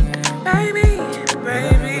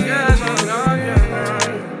 Baby, yeah, go, go, yeah.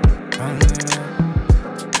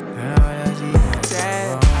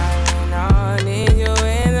 Said I need you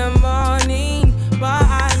in the morning, but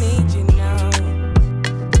I need you now.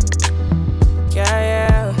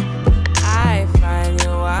 Yeah. I find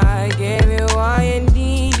you, I give you all you're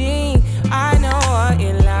needing. I know what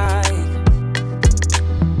you like.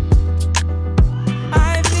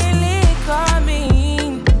 I feel it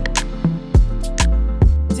coming.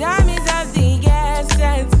 Time is of the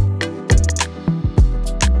essence.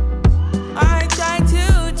 I try to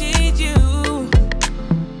teach you,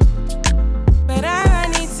 but I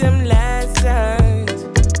need some lessons.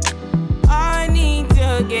 I need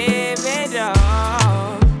to give it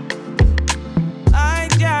all. I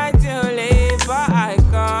try to live, but I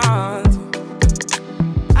can't.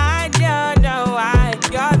 I don't know why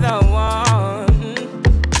you're the one.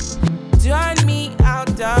 Turn me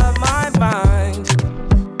out of my mind.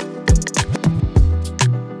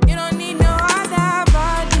 You don't need no other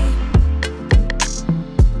body.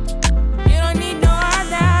 You don't need no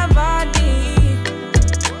other body.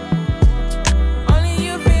 Only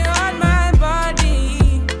you feel on my body.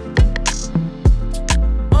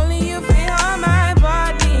 Only you feel on my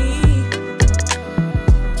body.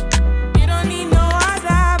 You don't need no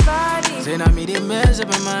other body. Say now me they mess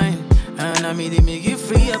up your mind, and I me they make you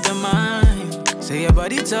free up your mind. Say your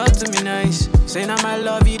body talk to me nice. Say now my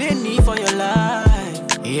love you didn't need for your life.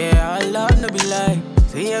 Yeah, our love no be like.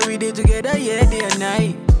 Say every day together, yeah, day and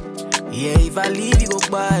night. Yeah, if I leave, you go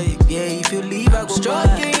by. Yeah, if you leave, I go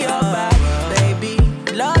stroking by. Your body, baby.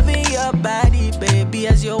 Loving your body, baby.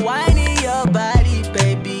 As you're whining your body,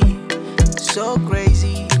 baby. So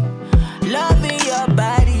crazy. Loving your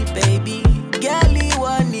body, baby. Girl, you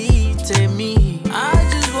want need to me. I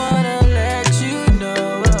just wanna let you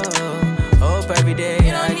know. Hope every day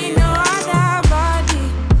you don't need no other body.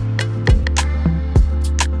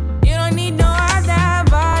 You don't need no other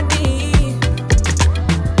body.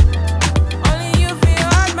 Only you feel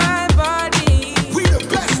on my body. We the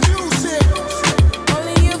best music.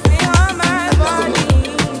 Only you feel on my body.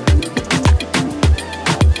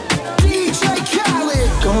 DJ Khaled.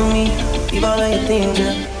 Come with me, leave all of your things,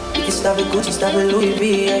 yeah. You can stop at Gucci, stop at Louis V,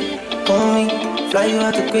 yeah. Come with me, fly you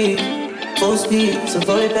out the crib. Full speed, so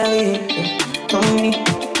volley Paris, yeah. Come with me,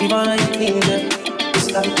 leave all of your things, yeah. You can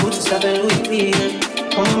stop at Gucci, stop at Louis V, yeah.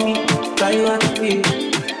 Come with me, fly you out the crib.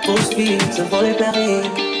 Full speed, so volley Paris.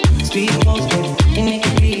 Speed post, baby, in the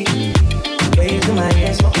beat. Waves in my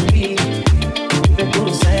hair, smoking weed. Even through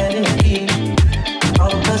the sand in the key.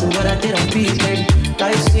 All because of what I did on beats, baby.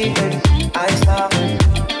 Life sweet, baby, iced out, baby.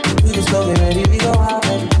 We just go get ready, we go out,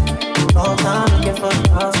 baby. Long time looking for the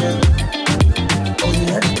house, baby. Cozy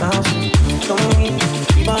at the house, come with me,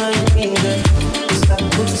 keep on your finger. Stop the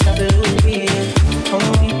Gucci, stop the Louis V, yeah. Come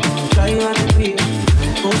with me, fly you out the crib.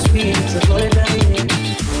 Full speed, so go let that in.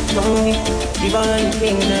 Come with me, keep on your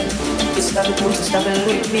finger. Stop the Gucci, stop the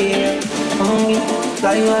Louis V, yeah. Come with me,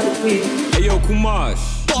 fly you out the crib. Hey yo, Kumash,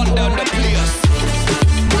 burn down the place.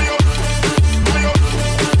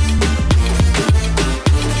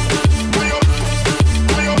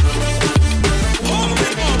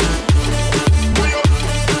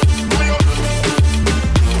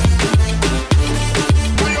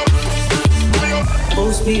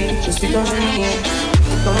 Just because you're here,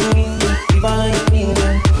 come with me, leave all of your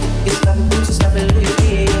fingers. It's stop it, Gucci, stop it, Louis V.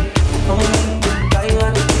 Come with me, fly you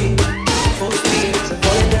out the tree. Full speed, so go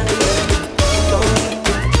let that in. Come with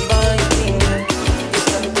me, leave all of your fingers. It's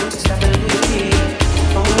stop it, Gucci, stop it, Louis V.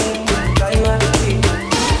 Come with me, fly you out the tree.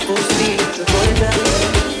 Full speed, so go let that in.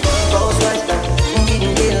 Rolls Royce back, I'm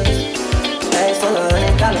getting deals. Bags full of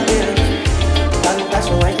 $100 bills. Got me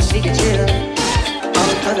flashing white so she can chill. All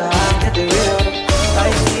because of how I kept it real. I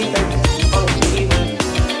see that on the TV.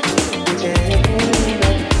 Which ain't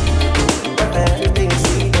but everything you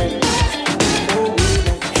see that.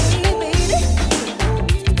 Hey baby,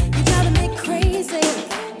 you driving me crazy.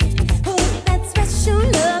 Oh, that special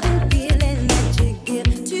love and feeling that you give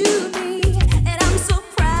to me, and I'm so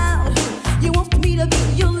proud. You want me to be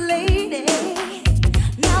your lady.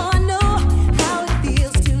 Now I know how it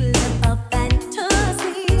feels to live a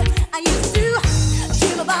fantasy. I used to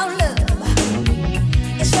dream about love.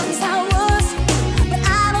 It shows how it was, but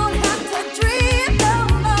I don't have to dream no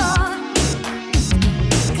more.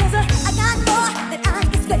 'Cause I got more than I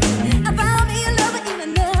can say. I found me a lover in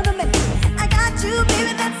another man. I got you,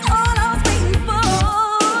 baby, that's all I was waiting for.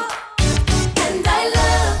 And I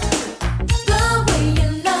love the way you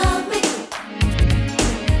love me.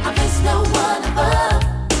 I place no one above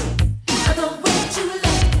the way you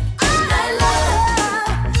love. And I love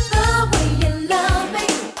the way you love me.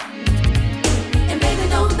 And baby,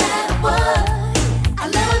 no matter what, I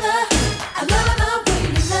love the way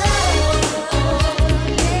you love.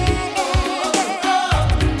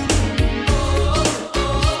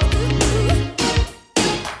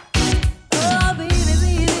 Oh,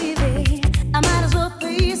 baby, I might as well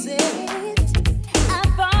face it.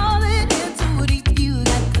 I've fallen in too deep. You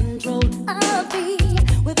got control of me,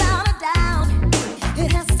 without a doubt.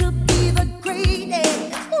 It has to be the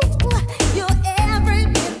greatest. Ooh, you're every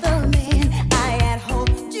bit the man I had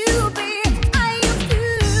hoped you'd be. I used to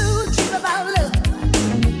dream about love.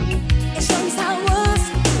 It shows how it was,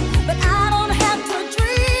 but I don't have to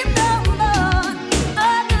dream no more.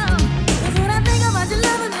 Oh no, 'cause when I think about your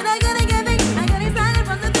loving, then I gotta get me. I got excited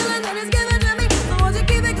from the feeling that it's given to me. So won't you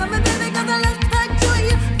keep it coming, baby? 'Cause I love that joy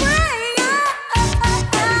you bring.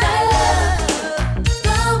 And I love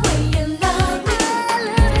the way you love me.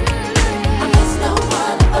 I miss no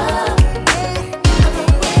one above the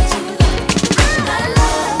way you love. And I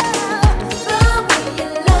love the way you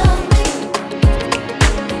love me.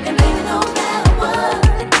 And baby, no matter what,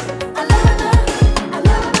 I love the way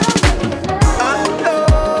you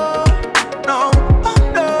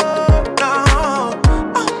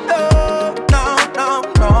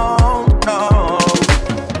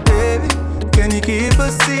Baby, can you keep a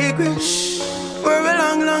secret for a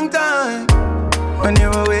long, long time? When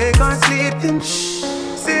you're awake or sleeping,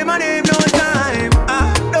 say my name no time.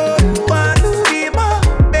 I know you want to be my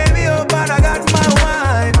baby, oh, but I got my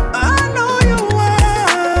wine.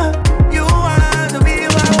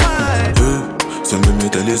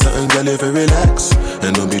 you something, girl, if you relax.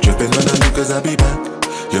 And don't be tripping on me, cause I'll be back.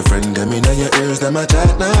 Your friend, them in your ears, them a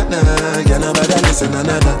chat, nah. Yeah, nobody listen, none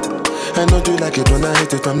of that. And don't you like it when I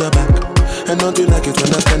hit it from the back? And don't you like it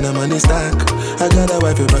when I spend the money stack? I got a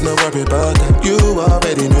wife, but no worry about that. You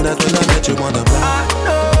already knew that when I met you on the block. I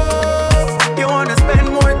know you wanna spend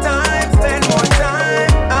more time, spend more time.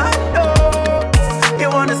 I know you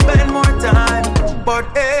wanna spend more time. But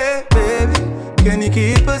hey, baby, can you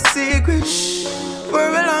keep a secret for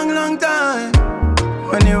a long, long time?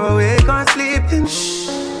 When you're awake or sleeping,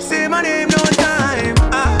 say my name no time.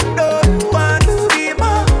 I know you want to be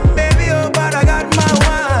my baby, oh, but I got my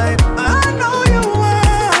wife. I know you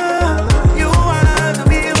want to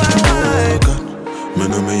be my wife. Oh God, me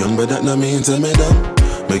know me young, but that not mean tell me dumb.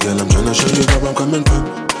 My girl, I'm tryna show you where I'm coming from.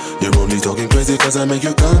 You're only talking crazy cause I make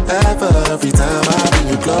you come. Every time I bring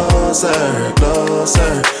you closer,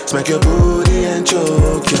 closer. Smack your booty and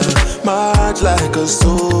choke ya. March like a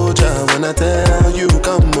soldier when I tell you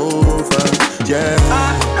come over, yeah.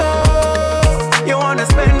 I know you wanna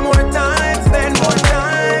spend more time, spend more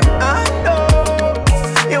time. I know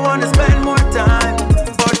you wanna spend more time.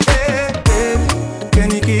 But hey, baby,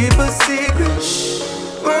 can you keep a secret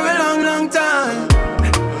for a long, long time?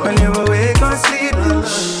 When you're awake or sleeping,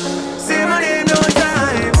 say my name no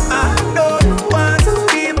time. I know you want to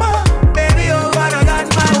be my baby, oh, but I got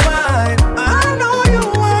my wife. I know you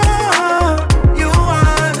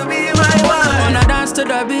want to be my wife. Wanna dance to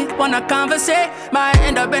the beat, wanna conversate. Might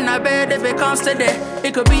end up in a bed if it comes to that.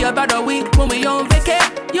 It could be about a week when we on vacay.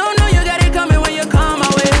 You know you got it coming when you come my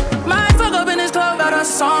way. Might fuck up in this club, got a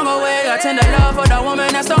song away. I tend to love for the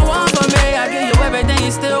woman that's the one for me. I give you everything, you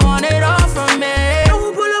still want it all from me.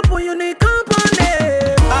 Pull up when you need company.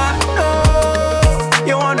 I know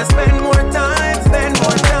you wanna spend more time, spend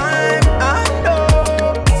more time. I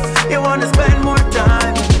know you wanna spend more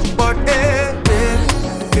time. But hey, baby,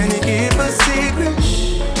 can you keep a secret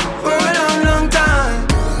for a long, long time?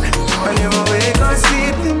 When you're awake or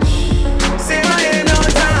sleeping, say my name no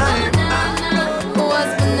time.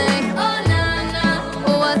 What's my name?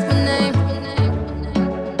 What's my name?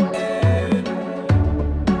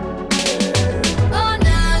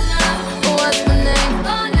 What's my name?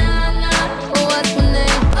 What's my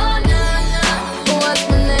name? What's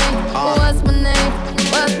my name? What's my name?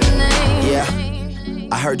 What's my name? Yeah,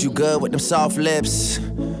 I heard you good with them soft lips.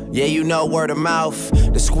 Yeah, you know word of mouth.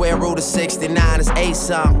 The square root of 69 is 8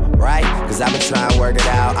 something, right? Cause I've been trying to work it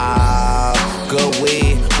out. Good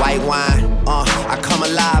weed, white wine. I come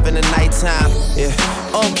alive in the nighttime. Yeah,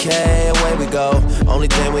 okay, away we go. Only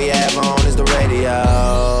thing we have on is the radio.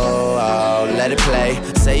 Oh, let it play.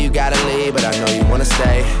 Say you gotta leave, but I know you wanna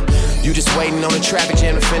stay. You just waiting on the traffic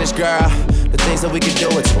jam to finish, girl. The things that we could do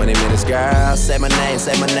in 20 minutes, girl. Say my name,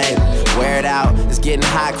 wear it out. It's getting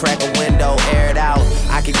hot, crack a window, air it out.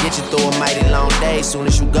 I could get you through a mighty long day. Soon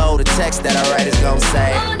as you go, the text that I write is gonna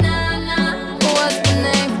say, What's my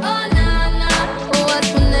name?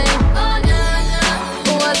 What's my name?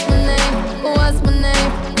 What's my name? What's my name? What's my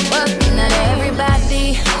name? Not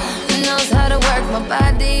everybody knows how to work my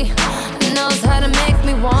body, knows how to make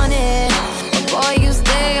me want it. But boy, you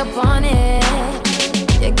stay up on it.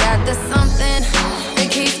 You got the something that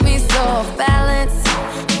keeps me so off balance.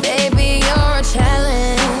 Baby, you're a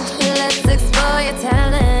challenge. Let's explore your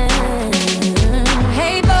talent.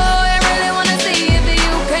 Hey boy, I really wanna see if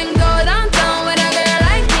you can go downtown with a girl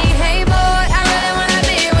like me. Hey boy, I really wanna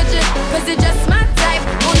be with you, cause you're just my type.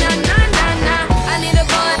 Oh na na na na, I need a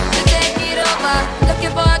boy to take it over.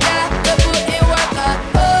 Looking for a guy to put in work up.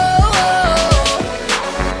 Oh,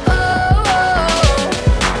 oh, oh, oh.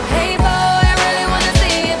 Hey boy, I really wanna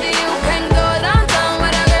see if you can go downtown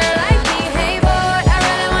with a girl like me. Hey boy, I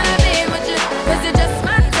really wanna be with you, cause you're just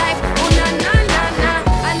my type. Oh na na na na,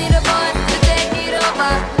 I need a boy to take it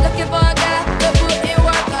over. Looking for a guy to put in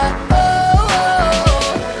work up. Oh,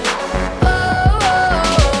 oh, oh,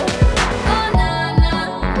 oh, oh na na.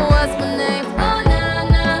 What's my name? Oh na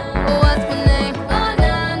na. What's my name? Oh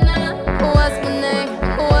na na. What's my name?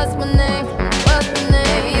 What's my name? What's my name?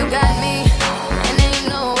 Baby, you got me, and ain't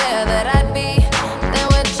nowhere that I'd be than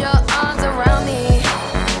with your arms around me.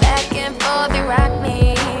 Back and forth, you rock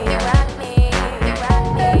me, you rock me, you rock me, you rock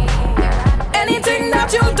me. Anything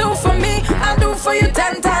that you do for me, I'll do for you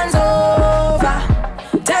 10 times over.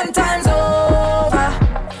 10 times over,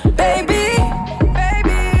 baby.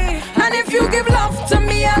 And if you give love to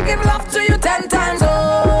me, I'll give love to you 10 times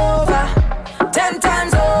over. 10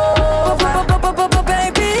 times over,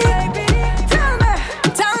 baby.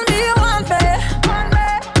 Tell me you want me.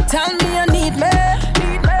 Tell me you need me.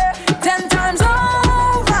 10 times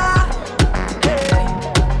over.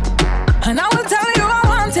 And I will tell you I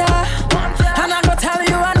want you. And I will tell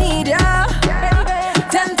you I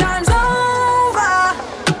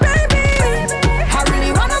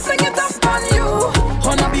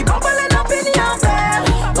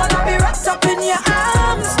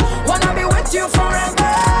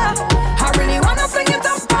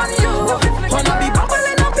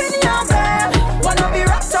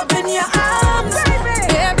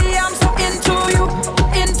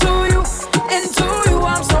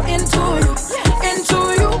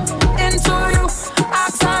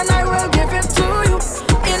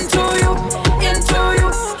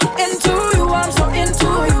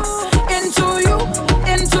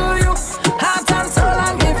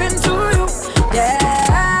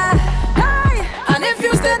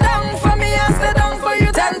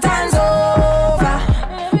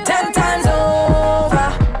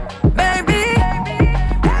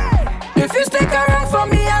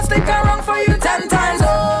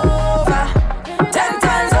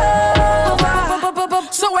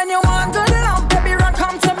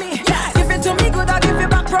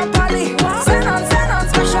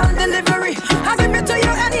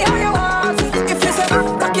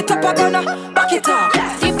up a gunner, back it up.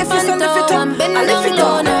 If you send lift it up, and lift it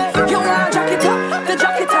up. You want jack it up, the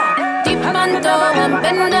jack it up. Dip and down and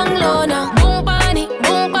bend down low now. Boom bunny,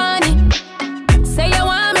 boom bunny. Say you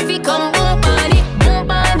want me fi come boom bunny, boom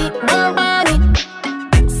bunny, boom bunny.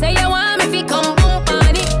 Say you want me fi come boom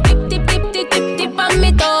bunny. Dip, dip, dip, dip, dip, dip on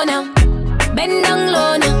me toe now. Bend down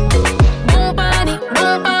low now. Boom bunny,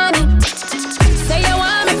 boom bunny. Say you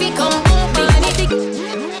want me fi come boom bunny.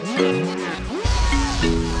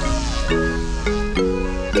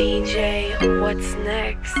 DJ, what's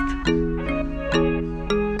next?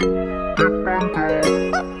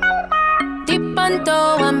 Dip and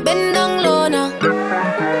toe and bend down low now.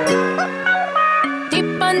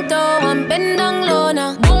 Dip and toe and bend down low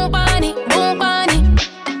now. Boom bunny, boom bunny.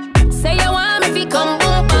 Say you want me fi come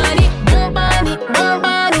boom bunny, boom bunny, boom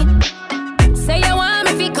bunny. Say you want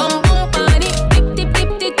me fi come boom bunny. Dip, dip, dip,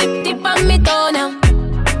 dip, dip, dip on me toe now.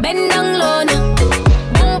 Bend down low now.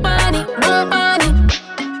 Boom bunny, boom bunny.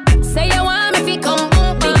 Say you want me fi come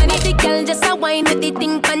boom bunny. The girl just a wine with the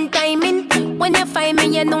thing pan timing. When you find me,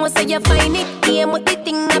 you know so you find it. Aim with the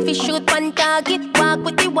thing, I fi shoot one target. Walk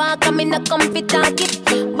with the walk, I'm in a comfy target.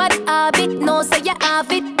 But habit, no so you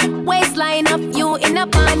have it. Waistline of you in a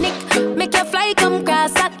panic. Make you fly, come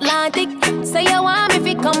cross Atlantic. Say you want me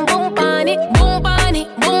fi come boom bunny, boom bunny,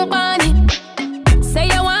 boom bunny. Say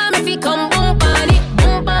you want me fi come boom bunny,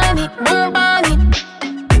 boom bunny, boom bunny.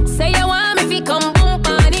 Say you want me fi come boom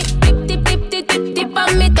bunny. Dip, dip, dip, dip, dip, dip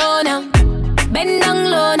on me toe now. Bend down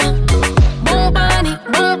low now. Boom bunny,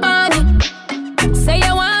 boom bunny. Say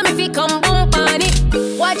you want me fi come boom bunny.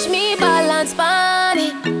 Watch me balance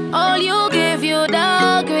bunny. All you give you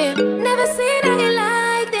the grip. Never seen nothing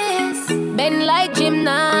like this. Bend like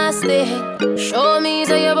gymnastic. Show me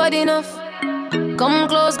so your body enough. Come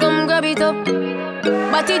close, come grab it up.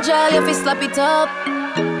 Body jaw, you fi slap it up.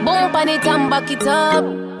 Boom bunny, and back it up.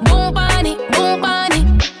 Boom bunny, boom bunny.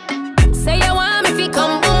 Say you want me fi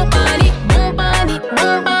come boom bunny, boom bunny,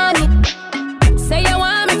 boom bunny. Say you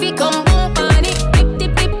want me fi come boom bunny. Dip,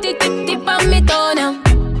 dip, dip, dip, dip, dip on me toe now.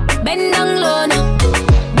 Bend down low now.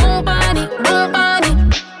 Boom bunny, boom bunny.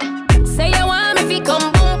 Say you want me fi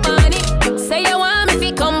come boom bunny. Say you want me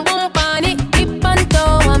fi come boom bunny. Dip and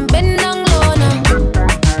toe and bend down low now.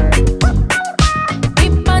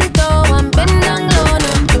 Dip and toe and bend down low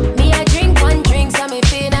now. Me I drink one drink so me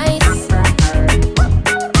feel nice.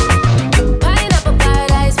 Pineapple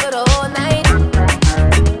paradise for the whole night.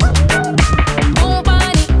 Boom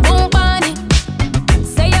bunny, boom bunny.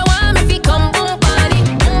 Say you want me fi come boom bunny,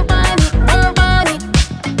 boom bunny, boom bunny.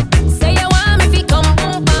 Say you want me fi come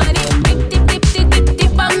boom bunny. Dip, dip, dip, dip, dip,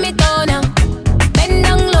 dip on me toe now. Bend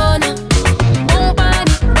down low now. Boom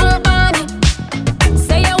bunny, boom bunny.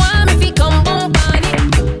 Say you want me fi come boom bunny.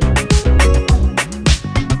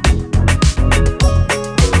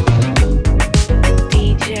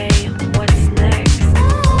 DJ, what's next?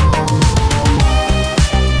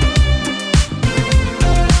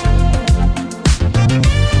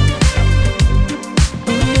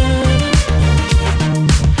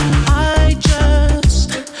 I just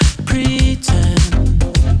pretend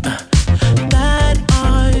that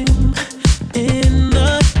I'm in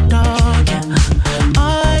the dark.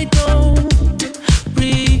 I don't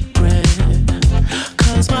regret,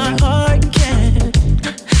 'cause my heart can't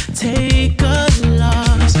take a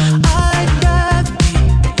loss. I'd rather be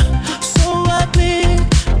so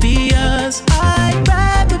oblivious. I'd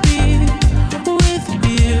rather be with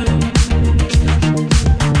you.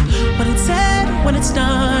 When it's said, when it's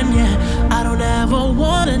done, yeah, I don't ever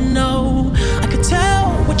wanna know. I could tell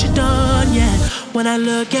what you've done, yeah. When I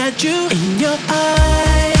look at you in your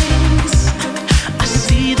eyes, I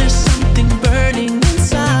see there's something burning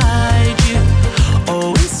inside you.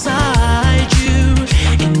 Oh, inside you,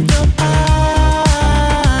 in your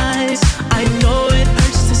eyes. I know it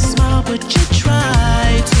hurts to smile, but you try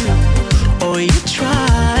to. Oh, you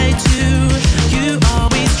try to. You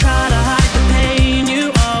always try to hide the pain. You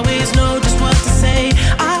always know just what to say.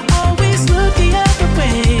 I always look the other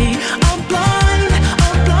way. I'm blind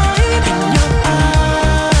in your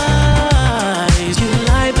eyes. You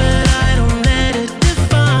lie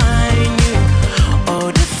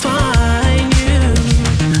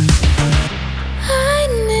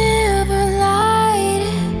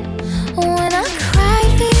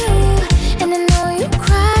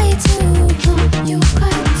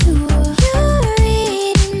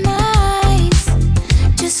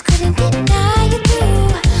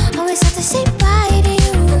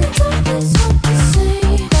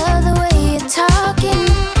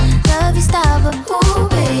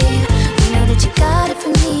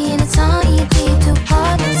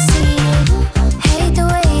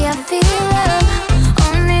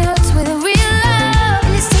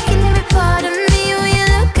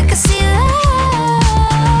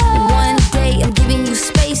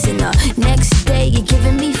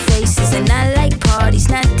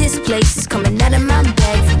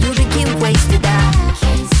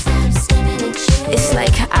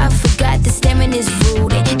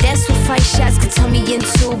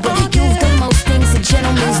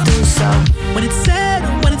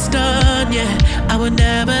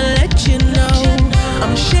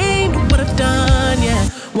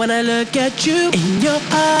When I look at you in your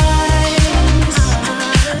eyes,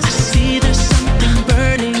 I see there's something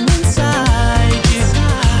burning inside you.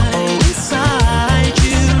 Oh, inside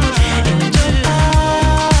you. In your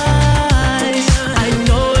eyes, I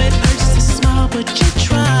know it hurts to smile, but you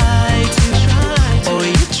try to. Oh,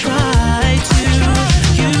 you try to.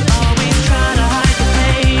 You always try to hide the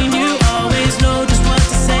pain. You always know just what to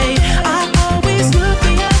say. I always look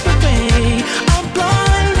the other way. I'm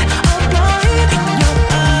blind in your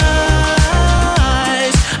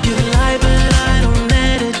eyes. You lie, but I don't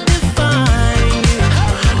let it define you.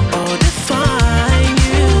 Oh, define you.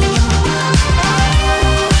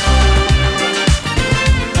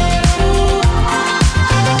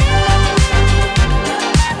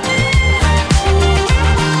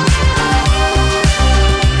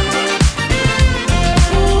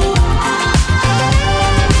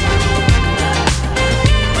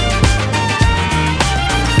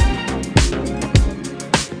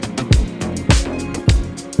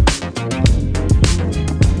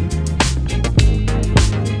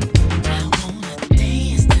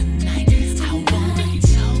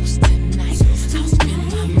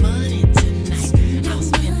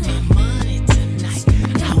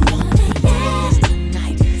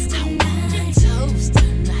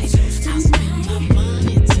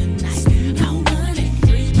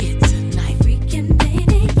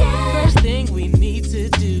 First thing we need to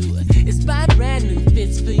do is buy brand new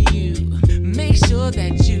fits for you. Make sure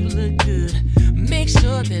that you look good. Make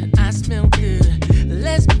sure that I smell good.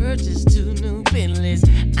 Let's purchase 2 new Bentleys.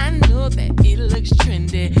 I know that it looks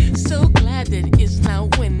trendy. So glad that it's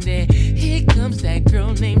not windy. Here comes that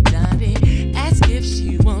girl named Dottie. Ask if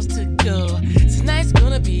she wants to go. Tonight's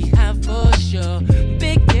gonna be hot for sure.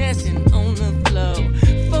 Big dancing on the floor.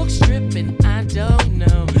 Folks stripping, I don't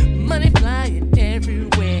know. Money flying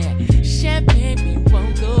everywhere. Champagne, we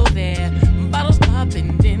won't go there. Bottles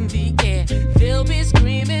popping in the air. They'll be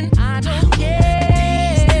screaming, I don't care.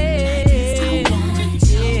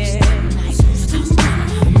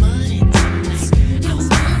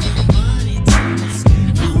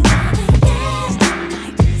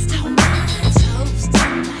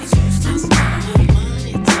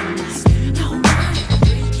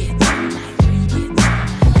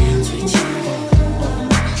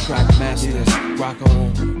 Track masters, rock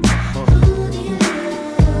on.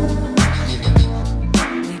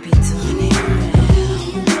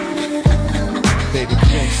 Baby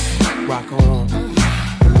Prince, rock on.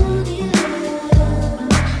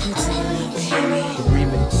 The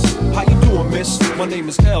remix. How you doing, miss? My name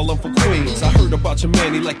is L, I'm from Queens. I heard about your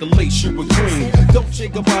man, he like the late Sugar Green. Don't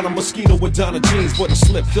shake about a mosquito with Donna jeans, but he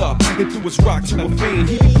slipped up and threw his rock to a fiend.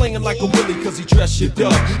 He be playing like a willy cause he dressed shit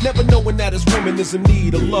up. Never knowing that his woman is in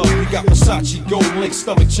need of love. We got Versace, gold link,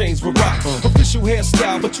 stomach chains for rocks. Official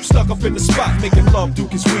hairstyle, but you stuck up in the spot. Making love,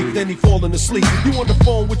 Duke is weak, then he falling asleep. You on the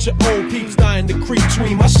phone with your old peeps, dying to creep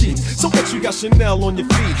between my sheets. So what you got Chanel on your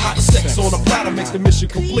feet? Hot sex on a platter makes the mission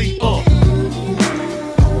complete. I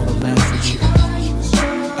wanna laugh with you.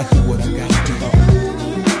 I do what I gotta do. I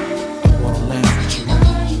wanna laugh with you. I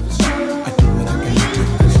do what I gotta do.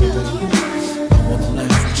 I wanna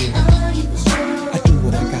laugh with you. I do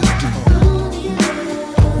what I gotta do.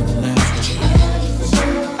 I wanna laugh with you.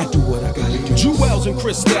 I do what I gotta do. Jewels and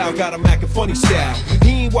Cristal got him acting funny style.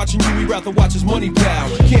 He ain't watching you, he rather watch his money pal.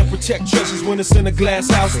 Can't protect treasures when it's in a glass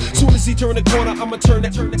house. Soon as he turn the corner, I'ma turn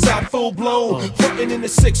that out full blown. Frontin' in the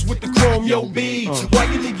 6 with the chrome, yo B. Why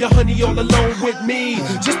you leave your honey all alone with me?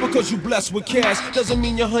 Just because you blessed with cash doesn't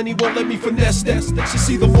mean your honey won't let me finesse that. You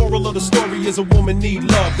see, the moral of the story is a woman need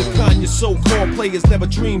love. The kind your so-called players never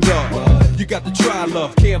dreamed of. You got to try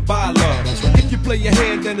love, can't buy love. If you play your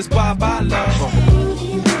hand, then it's bye-bye love.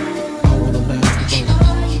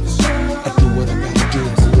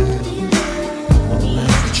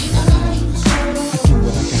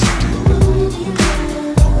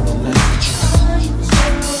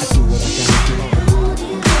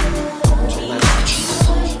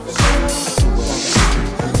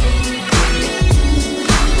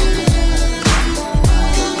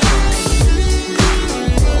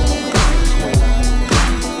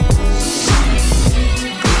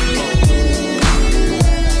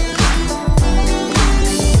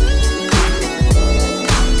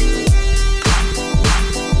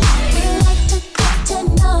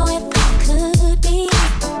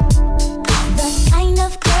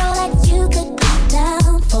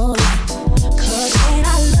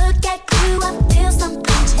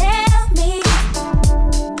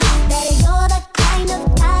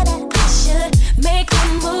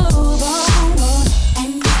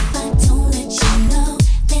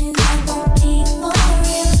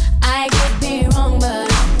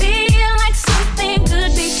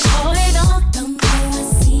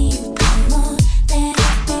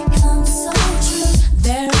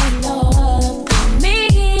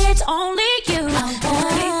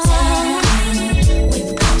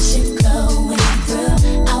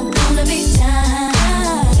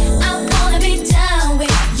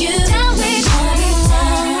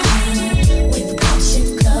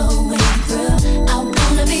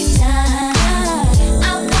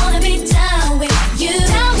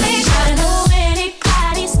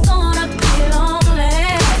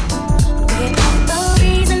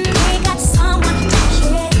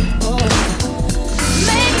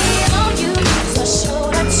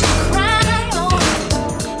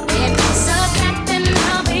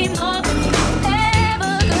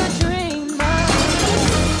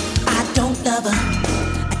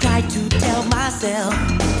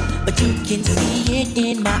 but you can see it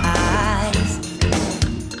in my eyes.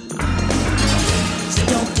 So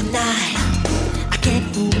don't deny, I can't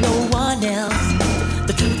fool no one else.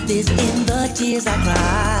 The truth is in the tears I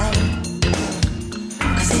cry.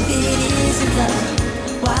 'Cause if it isn't love,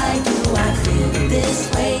 why do I feel this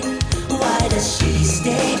way? Why does she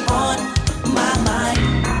stay on my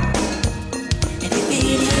mind? And if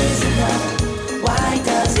it isn't love, why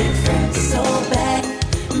does it hurt so bad?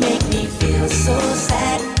 Make me feel so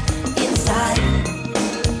sad inside.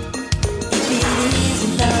 If it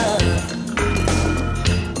isn't love,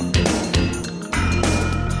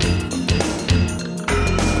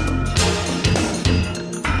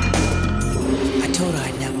 I told her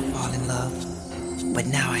I'd never fall in love, but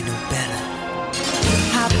now I know better.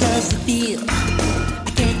 How does it feel?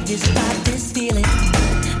 I can't describe this feeling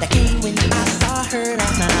that came when I saw her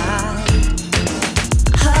last night.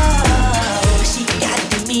 Oh, she got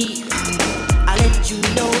me. I'll let you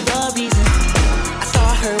know the reason. I saw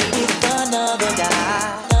her with another guy.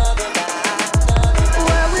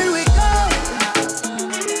 Where will we go?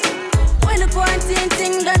 When the quarantine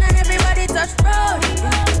thing done and everybody touch road.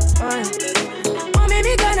 Oh,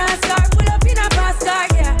 maybe gonna start, pull up in a fast car,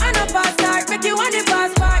 yeah. And a fast start, make you want the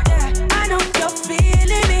passport, yeah. I know you're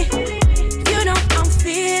feeling me. You know I'm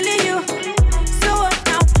feeling you. So what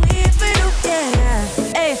now we for do, yeah.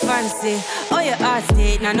 Hey, fancy, oh your heart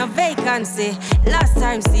state, now no vacancy. Last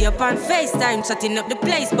time see up on FaceTime, chatting up the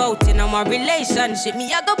place, bout you know my relationship.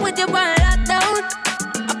 Me, I go put you on lockdown.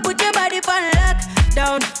 I put your body on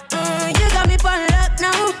lockdown. You got me on lock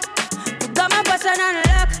now. You got my person on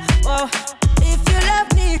lock. Oh, if you love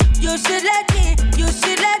me, you should let me. You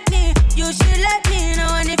should let me. You should let me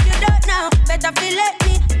know. And if you don't know, better feel let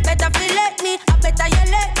me. Better feel let me. I better you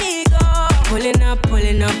let me go. Pulling up,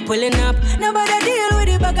 pulling up, pulling up. Nobody deal with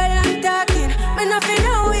the bag of long talking. Man, nothing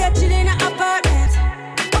know we are chilling in an apartment.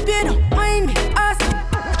 Hope you don't mind me asking,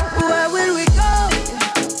 where will we go?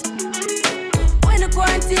 When the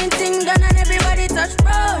quarantine thing done and everybody touch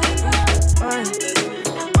road.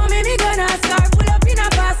 Oh, maybe gonna start, pull up in a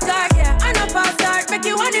fast car, yeah. And a fast start, make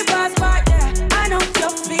you want the passport, yeah. I know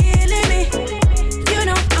you're feeling me. You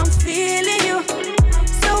know I'm feeling you.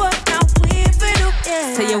 So what now we for do,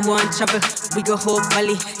 yeah. Say you want trouble, we go Hope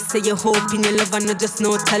Valley. Say you hope in your love and not just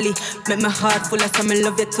no tally. Make my heart full of some, I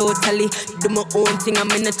love you totally. Do my own thing,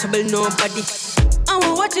 I'm in no trouble, nobody.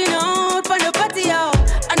 I'm watching out for the party out.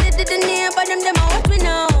 And they didn't hear about them I watch me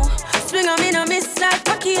now. Swing on me, no miss like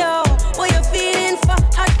Pacquiao. What you feeling for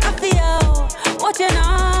hot coffee, yo? What you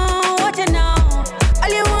know, what you know.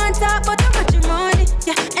 All you want talk about how much you money,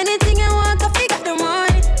 yeah. Anything you want, I got the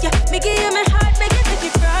money, yeah. Me give you my heart, make you take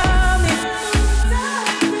it from me.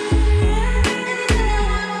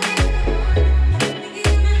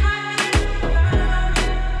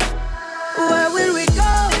 Where will we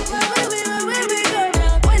go? Where will we go?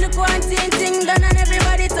 When the quarantine thing done and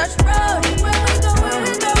everybody touch road. Where we go,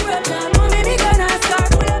 road now. Oh, maybe gonna start,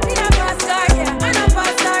 pull up in a fast car, yeah. And a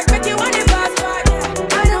fast start, make you want the passport,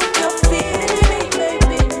 yeah. I know you're feeling me,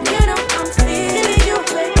 baby. You know I'm feeling you,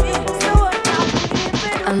 baby. So what now?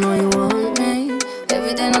 I know you want me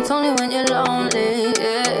every day, not only when you're lonely,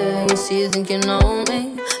 yeah. You see, you think you know me,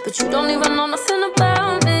 but you don't even know nothing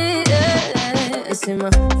about me, yeah. You see my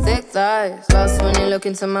thick thighs, lost when you look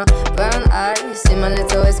into my brown eyes. See my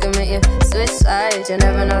little ways can make you switch sides. You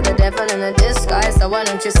never know the devil in a disguise, so why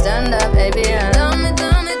don't you stand up, baby, and tell me, do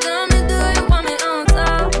you want me on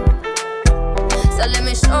top? So let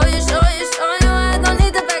me show you, I don't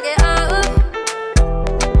need to back it up.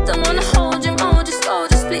 Don't wanna hold you more, just go,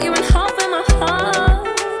 just split you in half in my heart.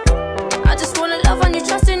 I just wanna love on you,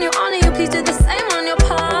 trust in you, honor you, please do the same on your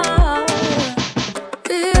part.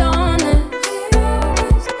 Be honest,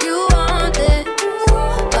 you want it.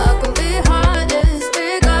 I can be heartless,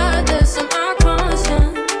 regardless of my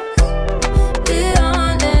conscience. Be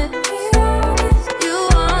honest, you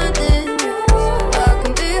want it. I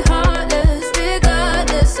can be heartless,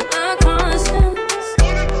 regardless of my conscience.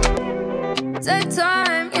 Take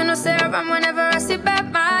time, you know, stay around whenever I see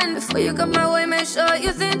bad mind. Before you come my way, make sure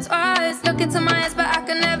you think twice. Look into my eyes, but I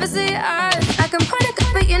can never see eyes. I can point a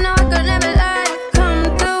gun, but you know I could never lie. Come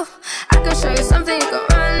through, I can show you something you can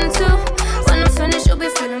run to. When I'm finished, you'll be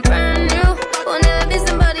feeling brand new. Will never be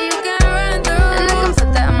somebody you can run through. And I can put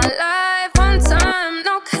that in my life one time,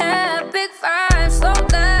 no care, big vibe, slow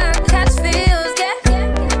down, catch feels, yeah.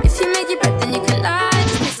 If you make it back, then you can lie.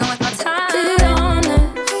 Just please don't waste my time. Be honest,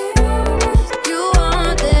 you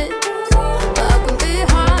want it. I can be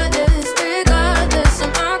heartless, regardless of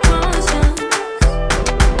my conscience.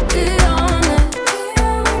 Be honest.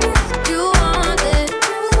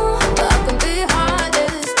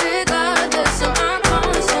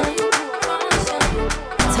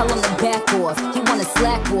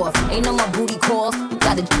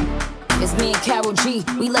 me and Karol G,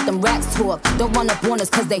 we let them racks talk. Don't run up on us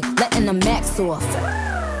cause they letting the max off.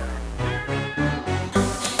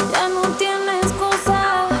 Ya no tiene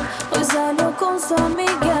excusa, hoy salió con su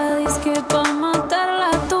amiga. Dice que pa' matar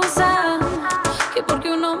la tusa, que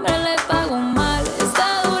porque un hombre le pagó mal,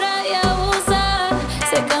 está dura y abusa.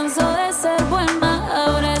 Se cansó de ser buena,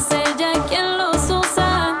 ahora es ella quien los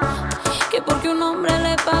usa. Que porque un hombre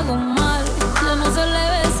le pagó mal, ya no se le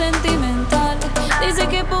ve sentimental. Dice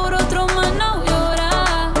que por otro más no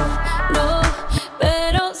llora, no,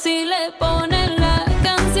 pero si le ponen la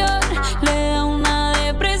canción, le da una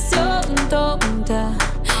depresión tonta.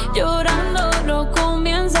 Llorando lo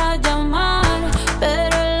comienza a llamar,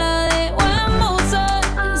 pero él la dejó en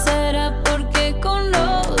buzón. ¿Será porque con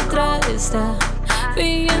otra está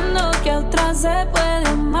fingiendo que a otra se puede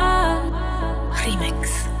amar?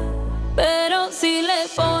 Remix. Pero si le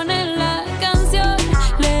ponen la canción,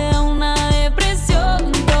 le da una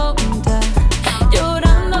depresión tonta.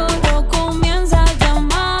 Llorando lo comienza a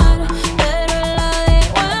llamar, pero él la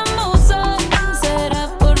dejó en buzón. ¿Será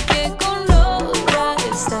porque con otra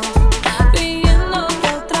está fingiendo que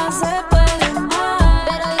otra se puede amar?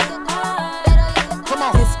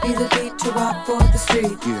 This be the beat to rock for the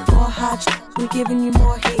street. More hot we giving you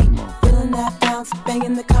more heat. Feeling that bounce,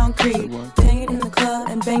 banging the concrete. Bang it in the club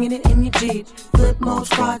and banging it in your Jeep. Flip mode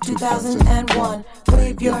squad 2001.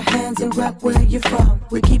 Wave your hands and rep where you're from.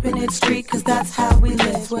 We're keeping it street cause that's how we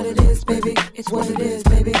live. It's what it is, baby. It's what it is,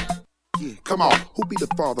 baby. Yeah, come on, who be the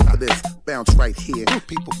father for this? Bounce right here,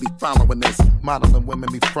 people be following this. Modeling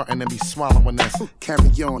women be frontin' and be swallowing this. Carry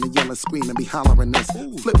on and yelling, screaming, be hollering this.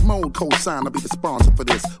 Flip mode, co-sign, I'll be the sponsor for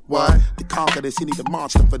this. Why? To conquer this, you need to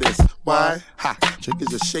march them for this. Why? Ha,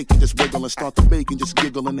 chickens just shaking, just wiggling, start to bake and just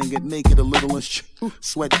giggling and get naked a little and shit.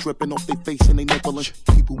 Sweat dripping off their face and they nipple and shit.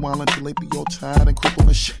 People wildin' till they be all tired and crippled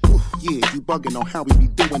and shit. Yeah, you bugging on how we be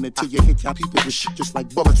doing it till you hit y'all people with shit just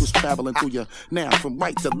like bullets was traveling through you. Now from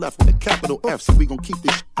right to left with the capital F, so we gon' keep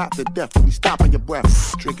this shit hot to death and we stopping your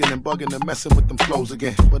breath. Drinking and bugging and messing with them flows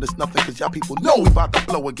again. But it's nothing cause y'all people know we about to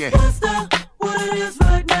blow again. That's that what it is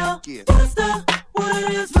right now. Yeah. That's that what it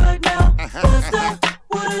is right now. That's that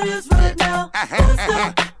what it is right now. That's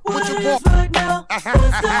that what it is right now.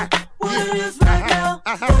 That's that what it is right now.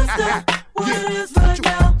 That's that what it is right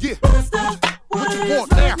now. Yeah. That's that What you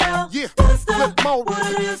want now? Yeah. Flip mode.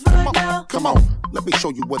 Come on. Let me show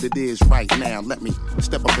you what it is right now. Let me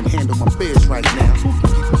step up and handle my biz right now.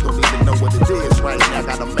 People don't even know what it is right now.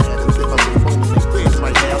 Got a man and live up and roll in his biz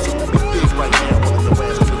right now. So let me dig right now. One of the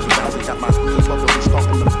last 50,000 got my sleeve up and we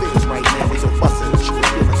stalking the biz right now. We go bustin' shit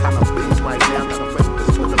is feeling kind of big right now. Got a ready to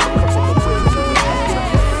split it up for the bridge.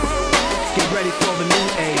 Get ready for the new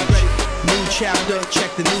age. New chapter,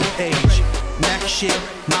 check the new page. Mac shit,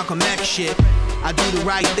 Malcolm X shit. I do the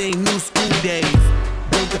right thing, new school days.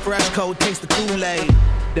 Drink the fresh coat, taste the Kool-Aid.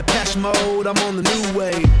 Depeche Mode, I'm on the new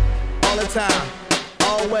wave. All the time,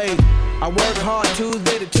 always. I work hard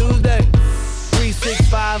Tuesday to Tuesday.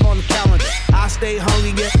 365 on the calendar. I stay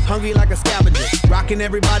hungry, get hungry like a scavenger. Rocking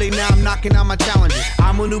everybody, now I'm knocking out my challenges.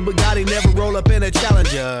 I'm a new Bugatti, never roll up in a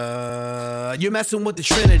Challenger. You're messing with the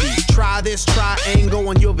Trinity. Try this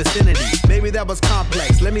triangle in your vicinity. Maybe that was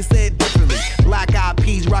complex, let me say it differently. Black Eyed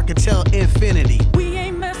Peas, rockin' till infinity. We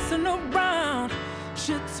ain't messing around.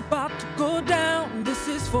 Shit's about to go down. This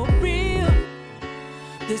is for real.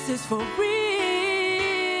 This is for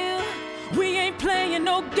real. We ain't playing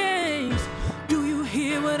no games. Do you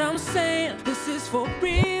hear what I'm saying? This is for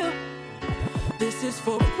real. This is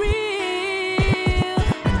for real.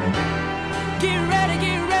 Get ready,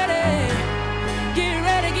 get ready. Get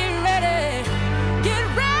ready, get ready. Get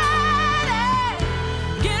ready.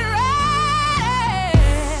 Get ready.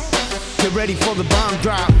 Get ready for the bomb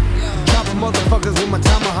drop. Chopping motherfuckers with my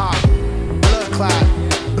tomahawk.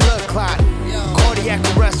 Blood clot. Cardiac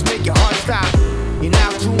arrest, make your heart stop. You're now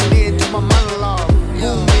tuned in to my monologue.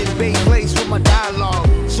 Booming bass place with my dialogue.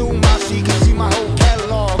 Zoom out so you can see my whole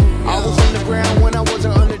catalog. I was on the ground when I was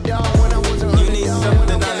an underdog. You need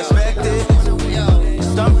something unexpected.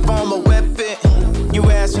 Some form of weapon. You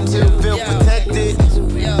ask until feel protected.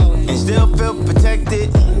 And still feel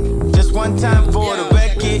protected. Just one time for the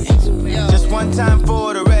record. Just one time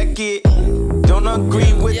for the record. Don't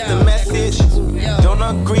agree with the message. Don't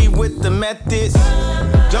agree with the methods.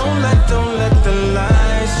 Don't let the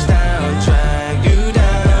lifestyle drag you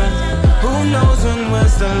down. Who knows when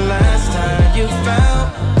was the last time you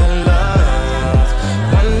felt the love?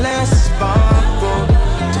 One less sparkle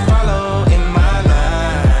to follow in my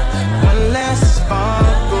life. One less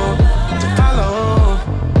sparkle to follow.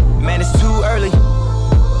 Man, it's too early.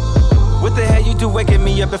 What the hell you do waking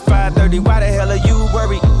me up at 5:30? Why the hell are you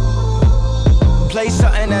worried? Play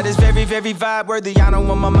something that is very, very vibe worthy. I don't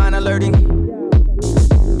want my mind alerting.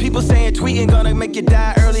 People saying tweeting gonna make you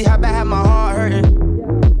die early. How about have my heart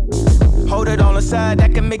hurting? Hold it on the side,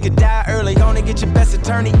 that can make you die early. Gonna get your best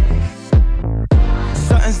attorney.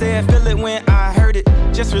 Something's there, feel it when I heard it.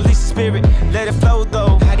 Just release the spirit, let it flow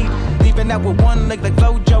though. How do you leaving out with one leg like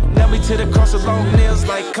Flojo? Nail me to the cross with long nails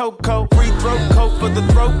like Coco. Free throat coat for the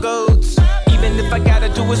throat goats. Even if I gotta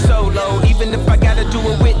do it solo, even if I gotta do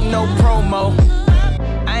it with no promo.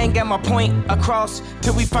 I ain't got my point across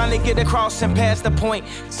till we finally get across and pass the point.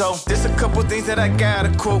 So there's a couple things that I gotta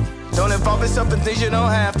quote. Don't involve yourself in things you don't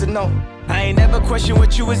have to know. I ain't never question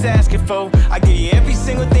what you was asking for. I give you every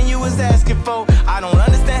single thing you was asking for. I don't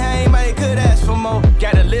understand how anybody could ask for more.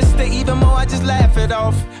 Got a list of even more, I just laugh it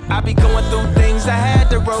off. I be going through things I had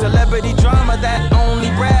to roll. Celebrity drama that only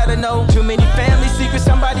Brad to know. Too many family secrets,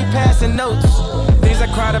 somebody passing notes. Things I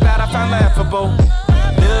cried about, I found laughable.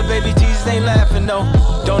 Little baby Jesus ain't laughing, no.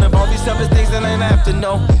 Don't involve yourself in things that ain't have to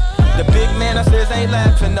know. The big man upstairs ain't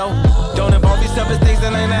laughing, no. Don't involve yourself in things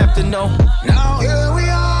that ain't have to know. Now here we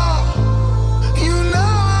are. You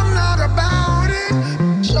know I'm not about it.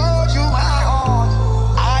 Showed you my heart.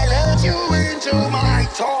 I let you into my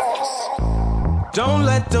thoughts. Don't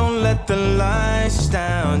let the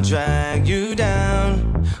lifestyle drag you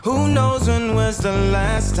down. Who knows when was the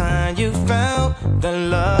last time you felt the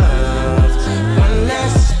love? One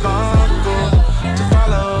less sparkle to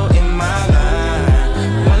follow in my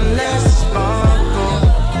life. One less sparkle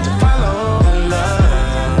to follow the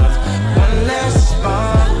love. One less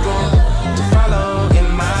sparkle to follow in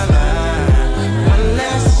my life. One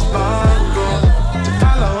less sparkle to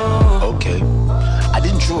follow. Okay, I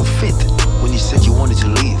didn't throw a fit when you said you wanted to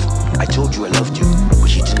leave. I told you I loved you,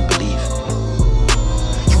 but you didn't believe.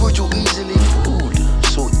 You were too easily fooled,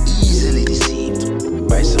 so easily deceived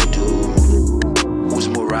by some dude who's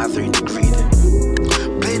more rather into greed.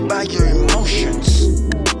 Played by your emotions,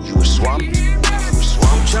 you were swamped.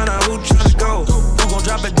 Who tryna go? Who gon'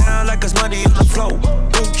 drop it down like it's money on the floor?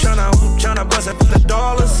 Who tryna bust it for the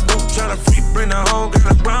dollars? Who tryna free bring her home, girl,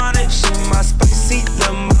 I run it? She my spicy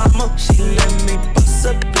little mama. She let me bust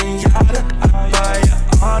up in yada. I buy her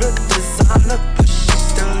all the designer, but she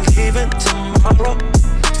still leaving tomorrow.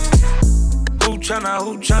 Who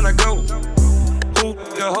tryna go? Who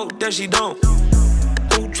can hope that she don't?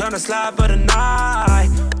 Who tryna slide for the night?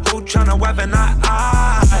 Who tryna wipe an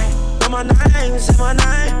eye? My name, say my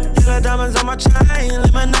name. Yellow diamonds on my chain,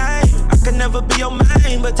 lemonade. I can never be your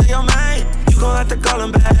main, but tell your main you gon' have to call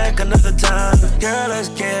him back another time. Girl, let's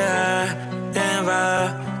get high and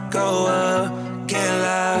vibe, go up, get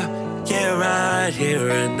loud, get right here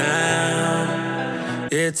and now.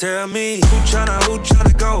 Yeah, tell me who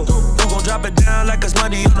tryna go? Who gon' drop it down like it's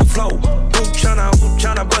money on the floor? Who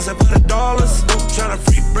tryna bust it for the dollars? Who tryna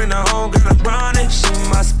free bring her home, girl, I run it? She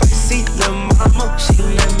my spicy little mama. She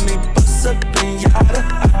let me bust up in yada.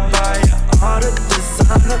 I buy her all the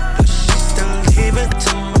designer, but she still leaving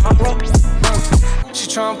tomorrow. She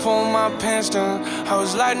tryna pull my pants down. I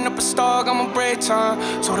was lighting up a star, got my break time.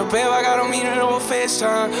 Told her, babe, I gotta meet her over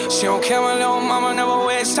FaceTime. She don't care, my little mama never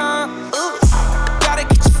waste time. Gotta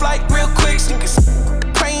get your flight real quick, sneakers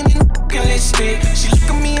praying in the fucking lipstick. She look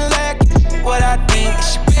at me like what I think.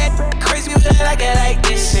 She bad, crazy, but I like it like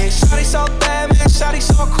this. Shawty so bad, man, shawty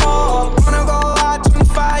so cold. Wanna go out,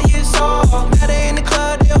 25 years old. Met her in the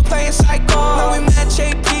club, they were playing psycho. Now we met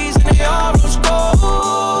JP's and they all rose gold.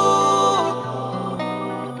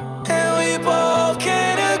 And we both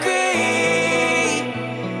can agree.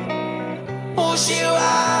 Oh, she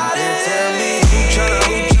riding. Tell me who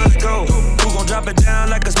tryna go? Who gon' drop it down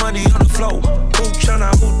like it's money on the floor? Who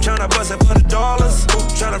tryna bust it for the dollars? Who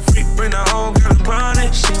tryna free bring her home, girl, I run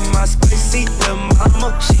it? She my spicy little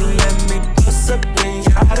mama. She let me bust up in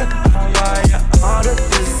yada. I buy her all the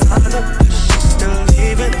designer, but she still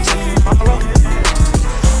leaving tomorrow.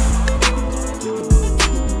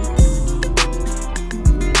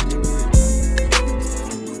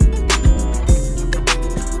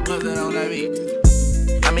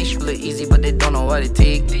 I make shit look easy, but they don't know what it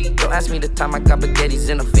take. Don't ask me the time I got spaghettis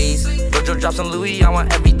in the face. Virgil drops on Louis, I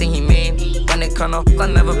want everything he made. When it come up, I'll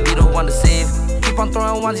never be the one to save. Keep on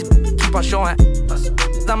throwing ones, keep on showing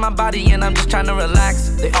on my body and I'm just trying to relax.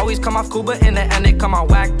 They always come off cool, but in the end they come out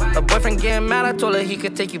whack. A boyfriend getting mad, I told her he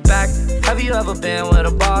could take you back. Have you ever been with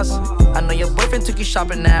a boss? I know your boyfriend took you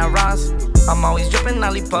shopping at Ross. I'm always dripping,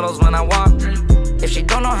 I leave puddles when I walk. If she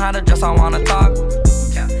don't know how to dress, I wanna talk.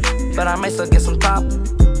 But I might still get some top.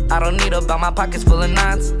 I don't need her, but my pockets full of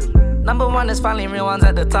knots. Number one is finally real ones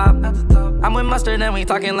at the top. I'm with Mustard and we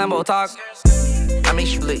talking Lambo talk. I make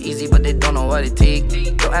shit look easy, but they don't know what it take.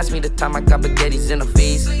 Don't ask me the time I got spaghettis in the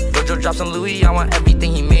face. Virgil drops on Louis, I want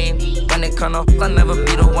everything he made. When it come up, I'll never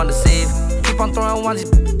be the one to save. Keep on throwing ones,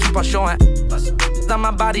 keep on showing on my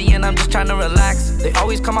body and I'm just trying to relax. They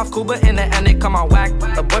always come off cool, but in the end they come out whack.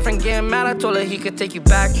 The boyfriend getting mad, I told her he could take you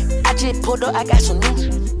back. I just pulled up, I got some new.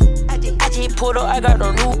 I just pulled up, I got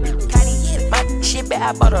a new. My shit back,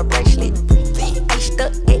 I bought a bracelet. I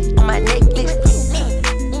stuck it on my necklace.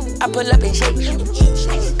 I pull up and shake.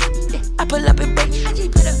 I pull up and break. I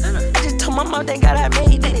just told my mom, thank God I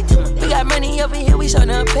made it. We got money over here, we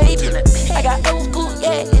starting to pay it. I got old school,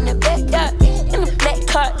 yeah, in the backyard. In the black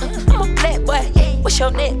car, I'm a black boy. What's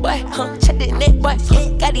your neck, boy? Check the neck, boy.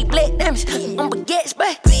 Got these black diamonds on baguettes,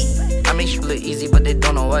 boy. I make shit look easy, but they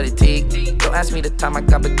don't know what it take. Don't ask me the time I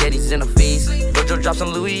got spaghettis in the face. Virgil drops on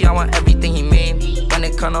Louis, I want everything he made. When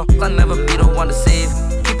it come up, I'll never be the one to save.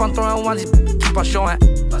 Keep on throwing ones, keep on showing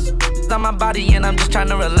on my body and I'm just trying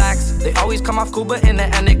to relax. They always come off cool, but in the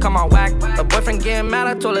end they come out whack. The boyfriend getting mad,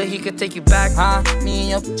 I told her he could take you back. Me and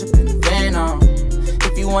your bitch up in the van,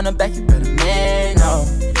 If you want her back, you better man,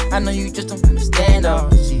 I know you just don't understand,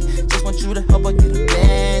 She just want you to help her get a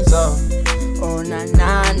Benz, Oh, nah,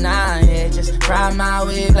 yeah. Just ride my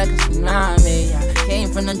wave like a tsunami. I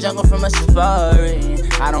came from the jungle from a safari.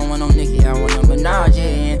 I don't want no Nicki, I want a Minaj,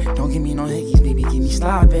 yeah. Don't give me no hickeys, baby, give me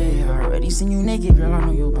sloppy. I already seen you naked, girl, I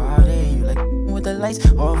know your body. You like with the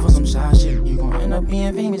lights, all for some shy shit. You gon' end up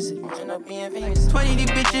being famous, 20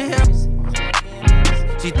 these bitches here.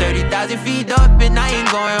 She 30,000 feet up and I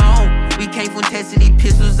ain't going home. We came from testing these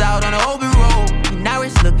pistols out on the open road. Now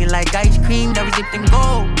it's looking like ice cream that was dipped in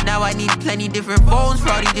gold. Now I need plenty different phones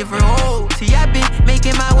for all these different hoes. See, I've been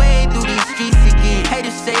making my way through these streets again. Hate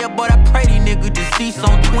to say it, but I pray these niggas deceased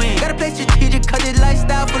on twin. Gotta play strategic, cause this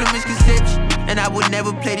lifestyle full of misconception. And I would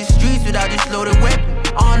never play the streets without this loaded weapon.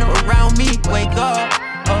 On or around me, wake up.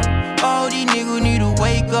 Oh, these niggas need to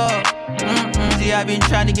wake up. See, I've been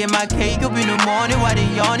trying to get my cake up in the morning while they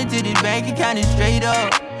yawning to this bank account is straight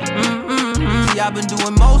up. See, I've been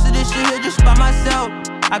doing most of this shit here just by myself.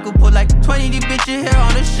 I could put like 20 of these bitches here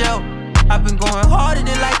on the shelf. I've been going harder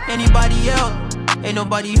than like anybody else. Ain't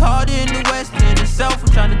nobody harder in the West than the South.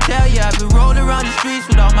 I'm trying to tell ya, I've been rolling around the streets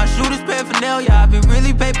with all my shooters paraphernalia. I've been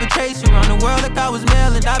really paper chasing around the world like I was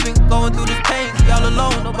mailing. I've been going through this pain, see all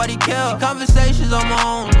alone, nobody cares. Conversations on my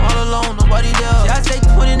own, all alone, nobody there. See, I say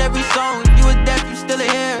twin in every song, if you was deaf, you still a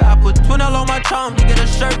hair. I put twin all on my charm to get a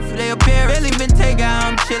shirt for their appearance. Really been taken,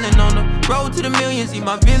 I'm chilling on the road to the millions. See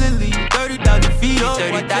my villain leave 30,000 feet up.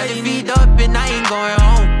 30,000 feet up and I ain't going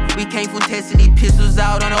home. We came from testing these pistols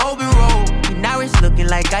out on the open road. Now it's looking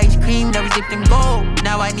like ice cream that was dipped in gold.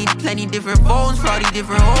 Now I need plenty different phones for all these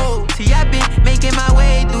different hoes. See, I've been making my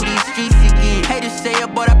way through these streets again. Hate to say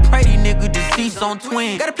it, but I pray these niggas deceased on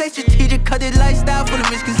twin. Gotta play strategic, cause this lifestyle full of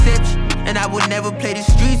misconception. And I would never play the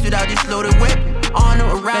streets without this loaded weapon. On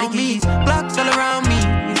or around me, blocks all around me.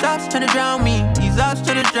 These ops tryna drown me, these ops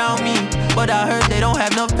tryna drown me. But I heard they don't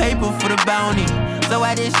have enough paper for the bounty. So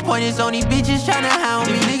at this point it's only bitches tryna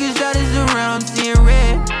hound me. Niggas shot us around, seeing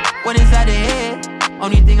red when it's out the head.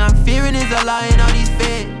 Only thing I'm fearing is a lie in all these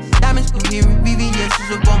feds. Diamonds coherent, BVS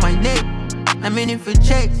is up on my neck. I'm in it for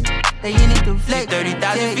checks, they in it to flex.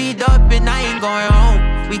 30,000 feet up and I ain't going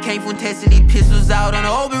home. We came from testing these pistols out on the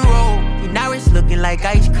open road. Now it's looking like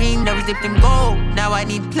ice cream that was dipped in gold. Now I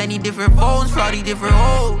need plenty different phones for all these different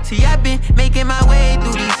hoes. See, I've been making my way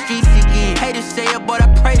through these streets again. Hate to say it, but I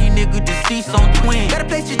pray these niggas deceased on twin. Gotta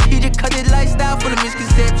play strategic, cause this lifestyle full of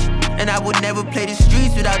misconception. And I would never play the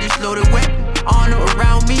streets without this loaded weapon. On or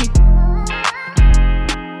around me.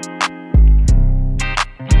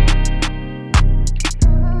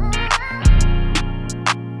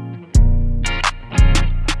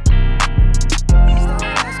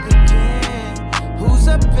 Who's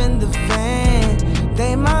up in the van?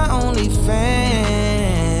 They my only fans.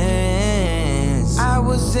 I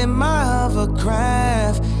was in my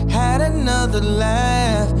hovercraft, had another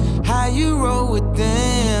laugh. How you roll with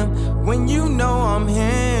them when you know I'm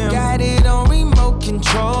him? Got it on remote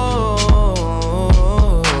control.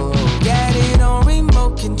 Got it on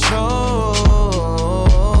remote control.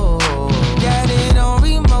 Got it on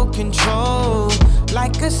remote control.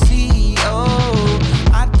 Like a CEO,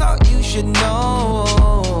 I thought you should know.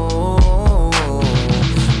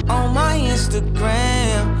 On my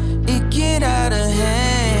Instagram, it get out of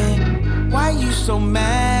hand. Why you so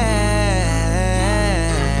mad?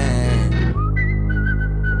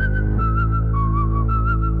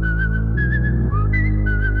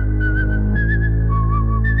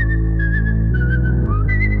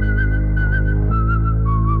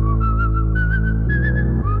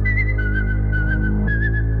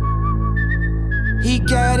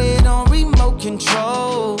 got it on remote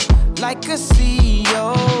control, like a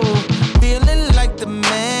CEO. Feeling like the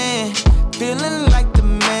man, feeling like the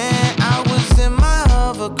man. I was in my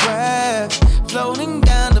hovercraft, floating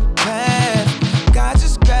down the path. God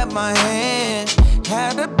just grabbed my hand,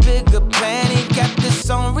 had a bigger plan. He got this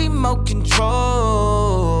on remote control.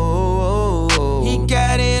 He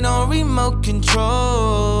got it on remote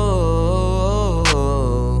control.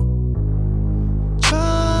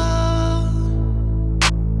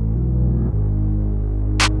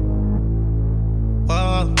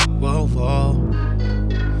 Whoa, whoa.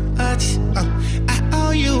 I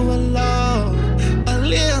owe you a love, a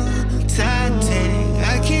little Titanic.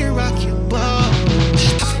 I can't rock your boat.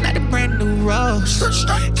 I'm not a brand new rose.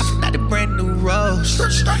 I'm not a brand new rose.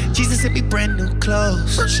 Jesus sent me brand new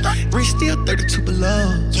clothes. Rich still 32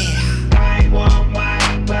 below. Yeah. I want my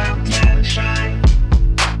brown to shine.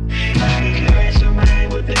 I caress your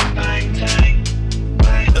mind with a fine time.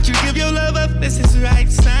 Don't you give your love up? This is the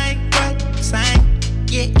right sign. Right sign.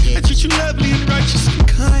 Yeah, yeah. I treat you lovely and righteous and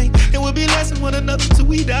kind, and we'll be less than one another till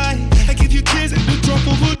we die. I give you kids and the drop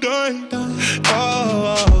of a dime.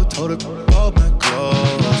 Oh, told her all my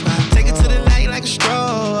clothes. Take it to the light like a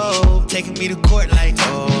stroll. Taking me to court like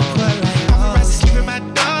paparazzi sleeping my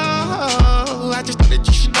door. I just thought that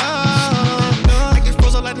you should know. I get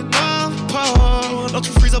frozen like the North Pole. Don't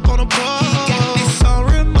you freeze up on the pole. He got this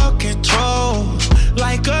on remote control,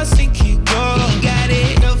 like a sinking goal. He got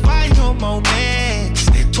it, the final moment.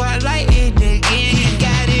 Twilight in again. He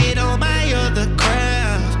got it on my other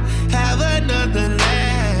craft. Have another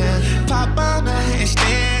laugh. Pop on the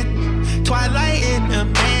handstand. Twilight in the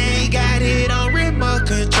man. He got it on remote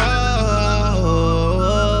control.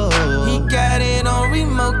 He got it on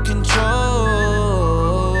remote control.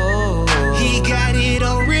 He got it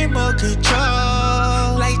on remote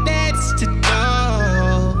control. Like that's to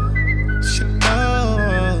know. Should know.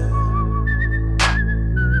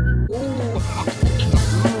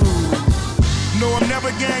 No, I'm never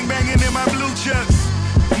gangbanging in my blue chucks.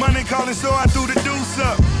 Money calling, so I threw the deuce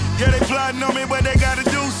up. Yeah, they plotting on me, but they gotta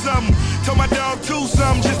do something. Told my dog to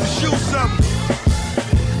something just to shoot something.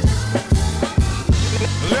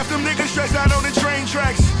 Left them niggas stretched out on the train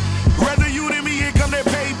tracks. Rather you than me, here come that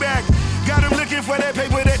payback. Got them looking for that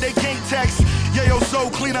paper that they can't tax. Yeah, yo, so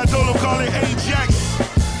clean, I told them call it Ajax.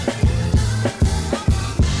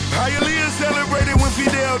 Hialeah celebrated when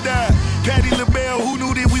Fidel died. Patti LaBelle, who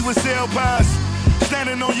knew that we would sell pies?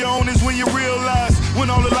 Standing on your own is when you realize. When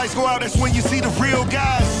all the lights go out, that's when you see the real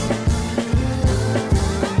guys.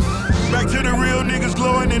 Back to the real niggas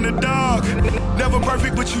glowing in the dark. Never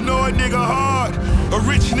perfect, but you know a nigga hard. A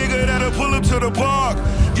rich nigga that'll pull up to the park.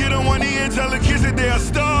 Get on one knee and tell the kids that they are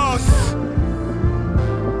stars.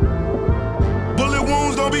 Bullet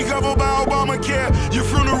wounds don't be covered by Obamacare. Your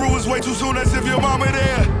funeral is way too soon, that's if your mama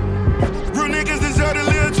there. Real niggas deserve to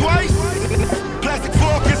live twice. Plastic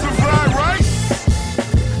fork and some fried rice.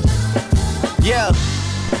 Yeah,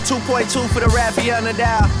 2.2 for the Raffy on the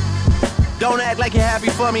dial. Don't act like you're happy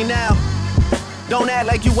for me now. Don't act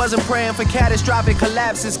like you wasn't praying for catastrophic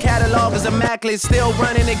collapses. Catalog is immaculate, still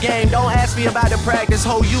running the game. Don't ask me about the practice.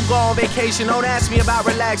 Ho, you go on vacation, don't ask me about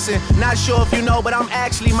relaxing. Not sure if you know, but I'm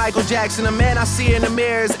actually Michael Jackson. The man I see in the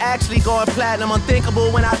mirror is actually going platinum.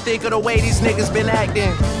 Unthinkable when I think of the way these niggas been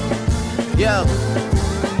acting. Yeah.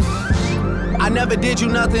 I never did you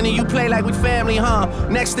nothing and you play like we family, huh?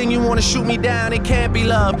 Next thing you wanna shoot me down, it can't be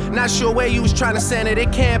love. Not sure where you was trying to send it,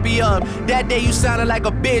 it can't be up. That day you sounded like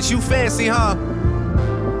a bitch, you fancy, huh?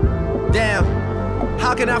 Damn,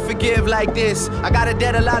 how can I forgive like this? I gotta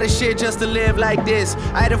debt a lot of shit just to live like this.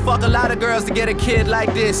 I had to fuck a lot of girls to get a kid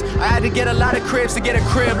like this. I had to get a lot of cribs to get a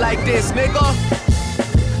crib like this, nigga.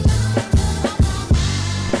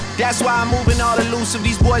 That's why I'm moving all elusive.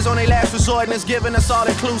 These boys on their last resort and it's giving us all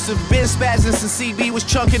inclusive. Been spazzing since CB was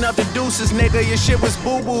chunking up the deuces, nigga. Your shit was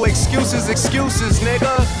boo-boo, excuses,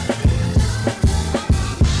 nigga.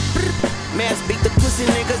 Man, speak the pussy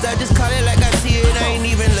niggas, I just call it like I see it. I ain't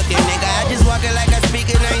even looking, nigga. I just walk it like I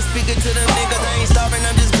speak it. I ain't speaking to them niggas. I ain't starving,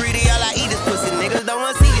 I'm just greedy. All I eat is pussy niggas. Don't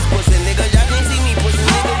wanna see these pussy niggas. Y'all can't see me pussy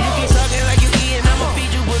niggas. You keep talking like you eating, I'ma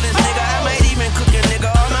feed you bullets, nigga. I might even cook your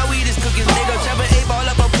nigga. All my weed is cookies, nigga. Chop an 8-ball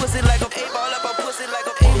up a pussy like a 8-ball up a pussy like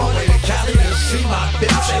a 8-ball up a pussy. Cali to see my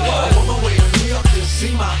bitch. On my way to New York to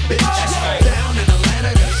see my bitch. Down in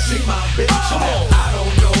Atlanta to see my bitch. I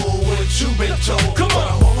don't know what you've been told. But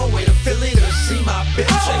I'm on my way to Philly to see my bitch.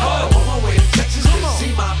 I'm on my way to Texas to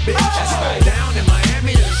see my bitch. Down in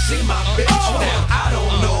Miami to see my bitch. Now I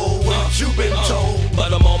don't know what you've been told.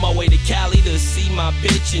 my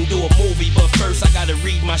bitch and do a movie, but first I gotta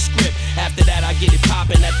read my script. After that I get it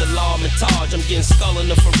poppin' at the Law Montage. I'm getting skull in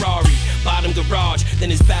the Ferrari, bottom garage.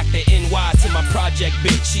 Then it's back to NY to my project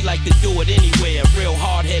bitch. She like to do it anywhere, real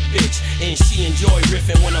hard head bitch. And she enjoy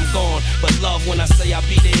riffing when I'm gone, but love when I say I'll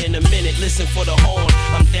be there in a minute. Listen for the horn.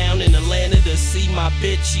 I'm down in Atlanta to see my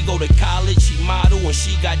bitch. She go to college, she model and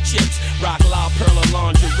she got chips. Rock La Perla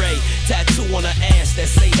lingerie, tattoo on her ass that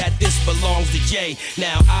say that this belongs to Jay.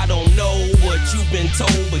 Now I don't know what you've been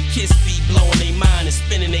told, but Kiss be blowing they mind and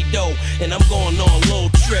spinning they dough. And I'm going on a little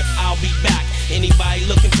trip, I'll be back. Anybody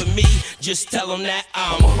looking for me, just tell them that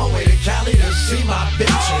I'm on my way to Cali to see my bitch.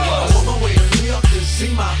 I'm on my way to New York to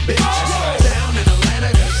see my bitch. Down in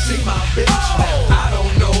Atlanta to see my bitch. I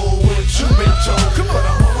don't know what you've been told, but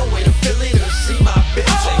I'm on my way to Philly to see my bitch.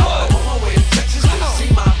 I'm on my way to Texas to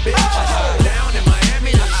see my bitch. Down in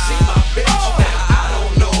Miami to see my bitch. I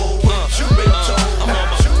don't know what you've been told.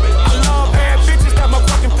 I love bad bitches, that's my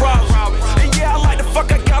fucking problem. And yeah, I like the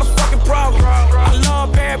fuck, I got a fucking problem. I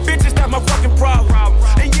love bad bitches, that's my fucking problem.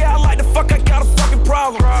 And yeah, I like the fuck, I got a fucking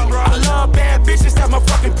problem. I love bad bitches, that's my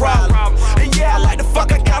fucking problem. And yeah, I like the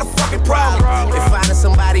fuck, I got a fucking problem. If finding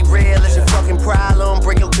somebody real is your fucking problem,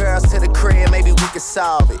 bring your girls to the crib, maybe we can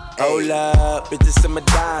solve it. Hold up, bitches in my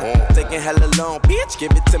dime. Taking hella long, bitch,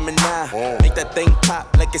 give it to me now. Make that thing pop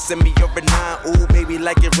like it's in me over 9. Ooh, baby,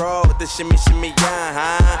 like it raw with the shimmy, shimmy,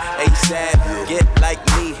 yeah, huh? ASAP, get like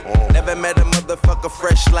me. Never met a motherfucker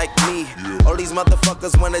fresh like me. All these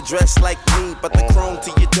motherfuckers wanna dress like me, but the chrome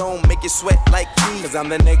to your dome make you sweat like me. Cause I'm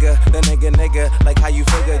the nigga, like how you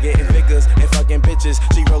figure, getting figures and fucking bitches.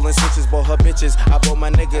 She rolling switches, bought her bitches. I bought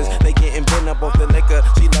my niggas, they getting bent up off the liquor.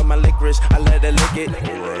 She love my licorice, I let her lick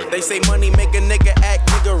it. They say money make a nigga act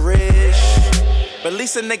nigga rich, but at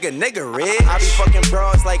least a nigga rich. I be fucking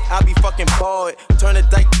broads like I be fucking bored. Turn a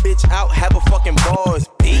dyke bitch out, have a fucking bars.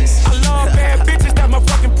 Peace. I love bad bitches, that's my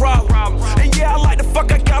fucking problem. And yeah, I like the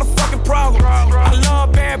fuck, I got a fucking problem. I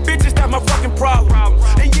love bad bitches, that's my fucking problem.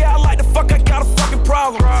 And yeah, I like the fuck, I got a fucking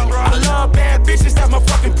problem. I love bad bitches, that's my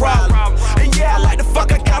fucking problem. And yeah, I like the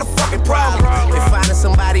fuck, I got a fucking problem. If finding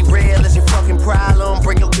somebody real is your fucking problem,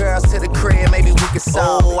 bring your girls to the crib, maybe we can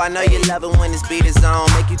solve. Oh, I know you love it when this beat is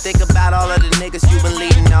on. Make you think about all of the niggas you been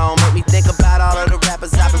leading on. Make me think about all of the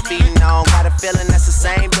rappers I've been feeding on. Got a feeling that's the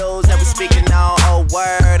same dudes that we speaking on. Oh,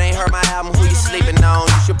 word, ain't heard my album, who you sleeping on?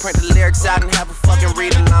 You should print the lyrics out and have a fucking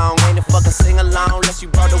read along. Ain't a fucking sing along unless you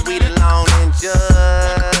brought the weed along. And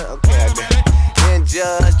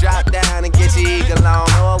just drop down and get your eagle on.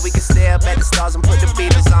 Or we can stay up at the stars and put the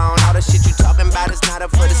Beatles on. All the shit you talking about is not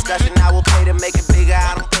up for discussion. I will pay to make it bigger,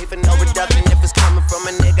 I don't pay for no reduction. If it's coming from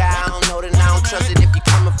a nigga I don't know, then I don't trust it. If you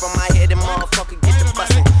coming from my head, then motherfucker get the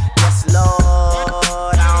bustin'. Yes,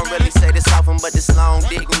 Lord, I don't really say this often, but this long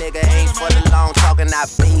dick nigga ain't for the long talking, I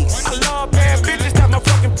beats. I love bad bitches, that's my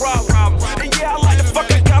fucking problem. And yeah, I like the fuck,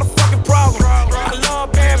 I got a fucking problem. I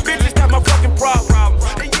love bad bitches, that's my fucking problem.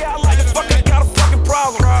 And yeah, I like the fuck, I got a fucking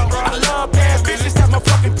problem. I love bad bitches, that's my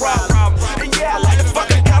fucking problem. And yeah, I like the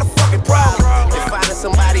fuck, I got a fucking problem. If finding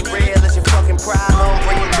somebody real is your fucking problem,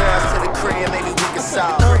 bring your girls to the crib, maybe we can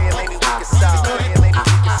solve. Maybe we can solve. Maybe we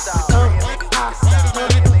can solve.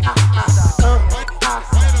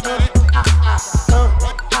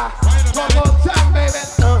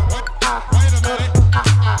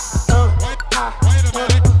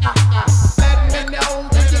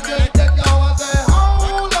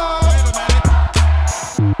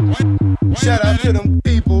 Shout out to them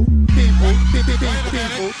people.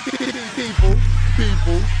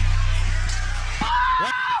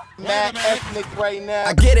 Mad ethnic right now.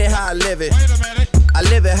 I get it how I live it. I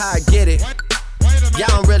live it how I get it. Y'all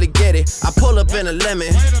don't really get it. I pull up in a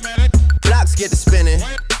lemon. Blocks get to spinning.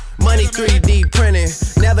 Money 3D printing.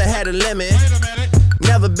 Never had a limit.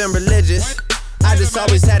 Never been religious. I just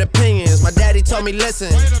always had opinions. My daddy told me,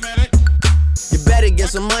 listen, you better get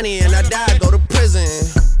some money and I die, go to prison.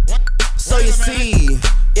 So you see,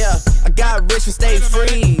 yeah, I got rich and stayed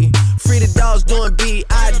free. Free the dogs doing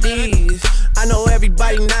BIDs. I know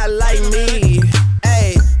everybody not like me.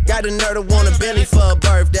 Hey, got a nerve to want a Bentley for a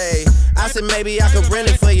birthday. I said maybe I could rent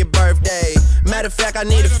it for your birthday. Matter of fact, I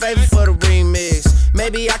need a favor for the remix.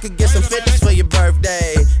 Maybe I could get some 50s for your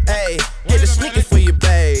birthday. Hey, get a sneaker for your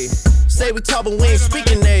babe. Say we talk but we ain't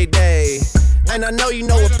speaking every day. And I know you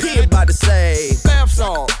know what P about to say. Bath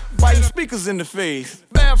salt, biting speakers in the face.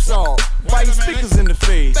 Bath salt, biting speakers in the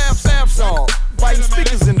face. Bath salt, biting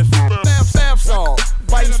speakers in the face. Bath salt,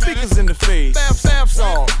 biting speakers in the face. Bath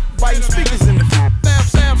salt, biting speakers in the face.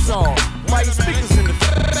 Bath salt, biting speakers in the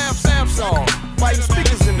face. Bath salt, biting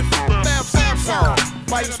speakers in the face. Bath salt,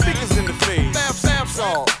 biting speakers in the face. Bath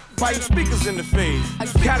salt, biting speakers in the face.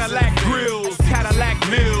 Cadillac grills, Cadillac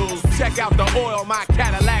check out the oil my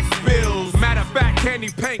Cadillac spills. Matter of fact, candy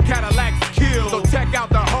paint Cadillacs kill. So check out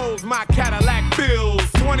the holes my Cadillac fills.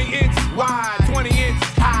 20-inch wide, 20-inch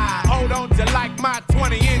high. Oh, don't you like my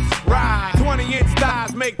 20-inch ride? 20-inch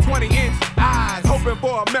thighs make 20-inch eyes. Hoping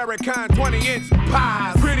for American 20-inch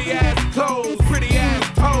pies. Pretty ass clothes, pretty ass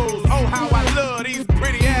toes. Oh, how I love these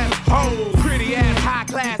pretty ass hoes. Pretty ass high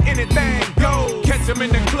class, anything goes. Catch them in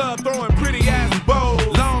the club throwing pretty ass bows.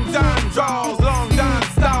 Long John draws, long John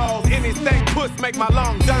stalls. Anything push make my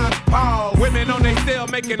long John pause. Women on they cell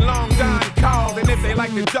making long John calls. And if they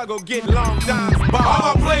like to juggle, get long John's balls.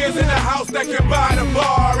 All my players in the house that can buy the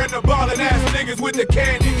bar. And the ballin' ass niggas with the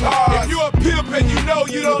candy cars. If you a pimp and you know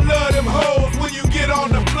you don't love them hoes when you get on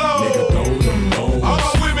the floor. All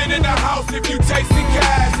my women in the house if you chasing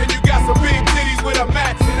cash. And you got some big titties with a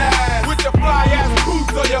matching ass. With your fly ass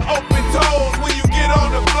boots or your open toes when you get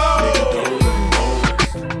on the floor.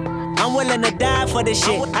 I'm willing to die for this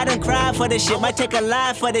shit. I done cried for this shit. Might take a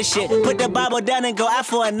life for this shit. Put the Bible down and go out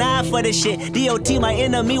for a knife for this shit. DOT, my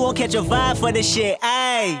enemy, won't catch a vibe for this shit.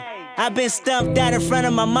 Ayy, I been stumped out in front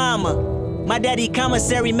of my mama. My daddy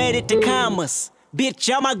commissary made it to commas.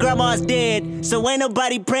 Bitch, all my grandma's dead, so ain't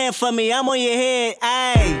nobody praying for me. I'm on your head.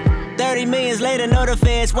 Ayy. 30 millions later, know the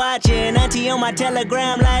feds watching. Auntie on my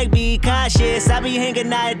telegram like be cautious. I be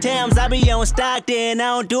hanging out at Tams, I be on Stockton. I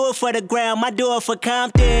don't do it for the gram, I do it for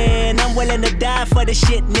Compton. I'm willing to die for the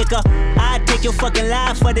shit, nigga. I take your fucking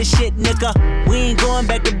life for the shit, nigga. We ain't going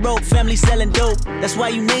back to broke, family selling dope. That's why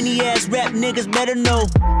you nanny ass rap niggas better know.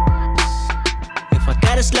 If I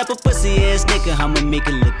gotta slap a pussy ass nigga, I'ma make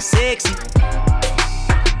it look sexy.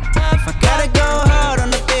 If I gotta go hard on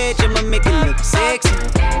the bitch, I'ma make it look sexy.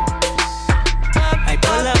 I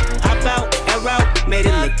pull up, hop out, air out, made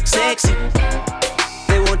it look sexy.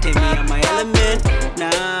 They won't take me out my element,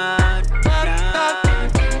 nah.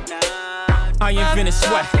 I invented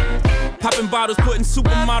sweat, popping bottles, putting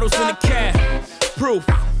supermodels in the cab. Proof,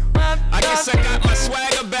 I guess I got my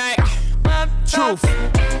swagger back. Truth,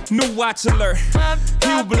 new watch alert,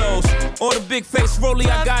 Hublots, or the big face rollie,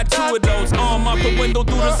 I got 2 of those. Arm out the window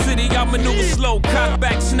through the city, I maneuver slow. Cock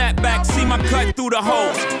back, snap back, see my cut through the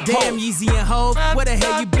holes. Damn, Yeezy and Hov, where the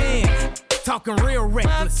hell you been? Talking real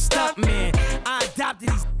reckless, stunt man. I adopted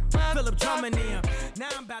these Philip Drummond in. Now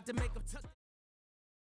I'm about to make them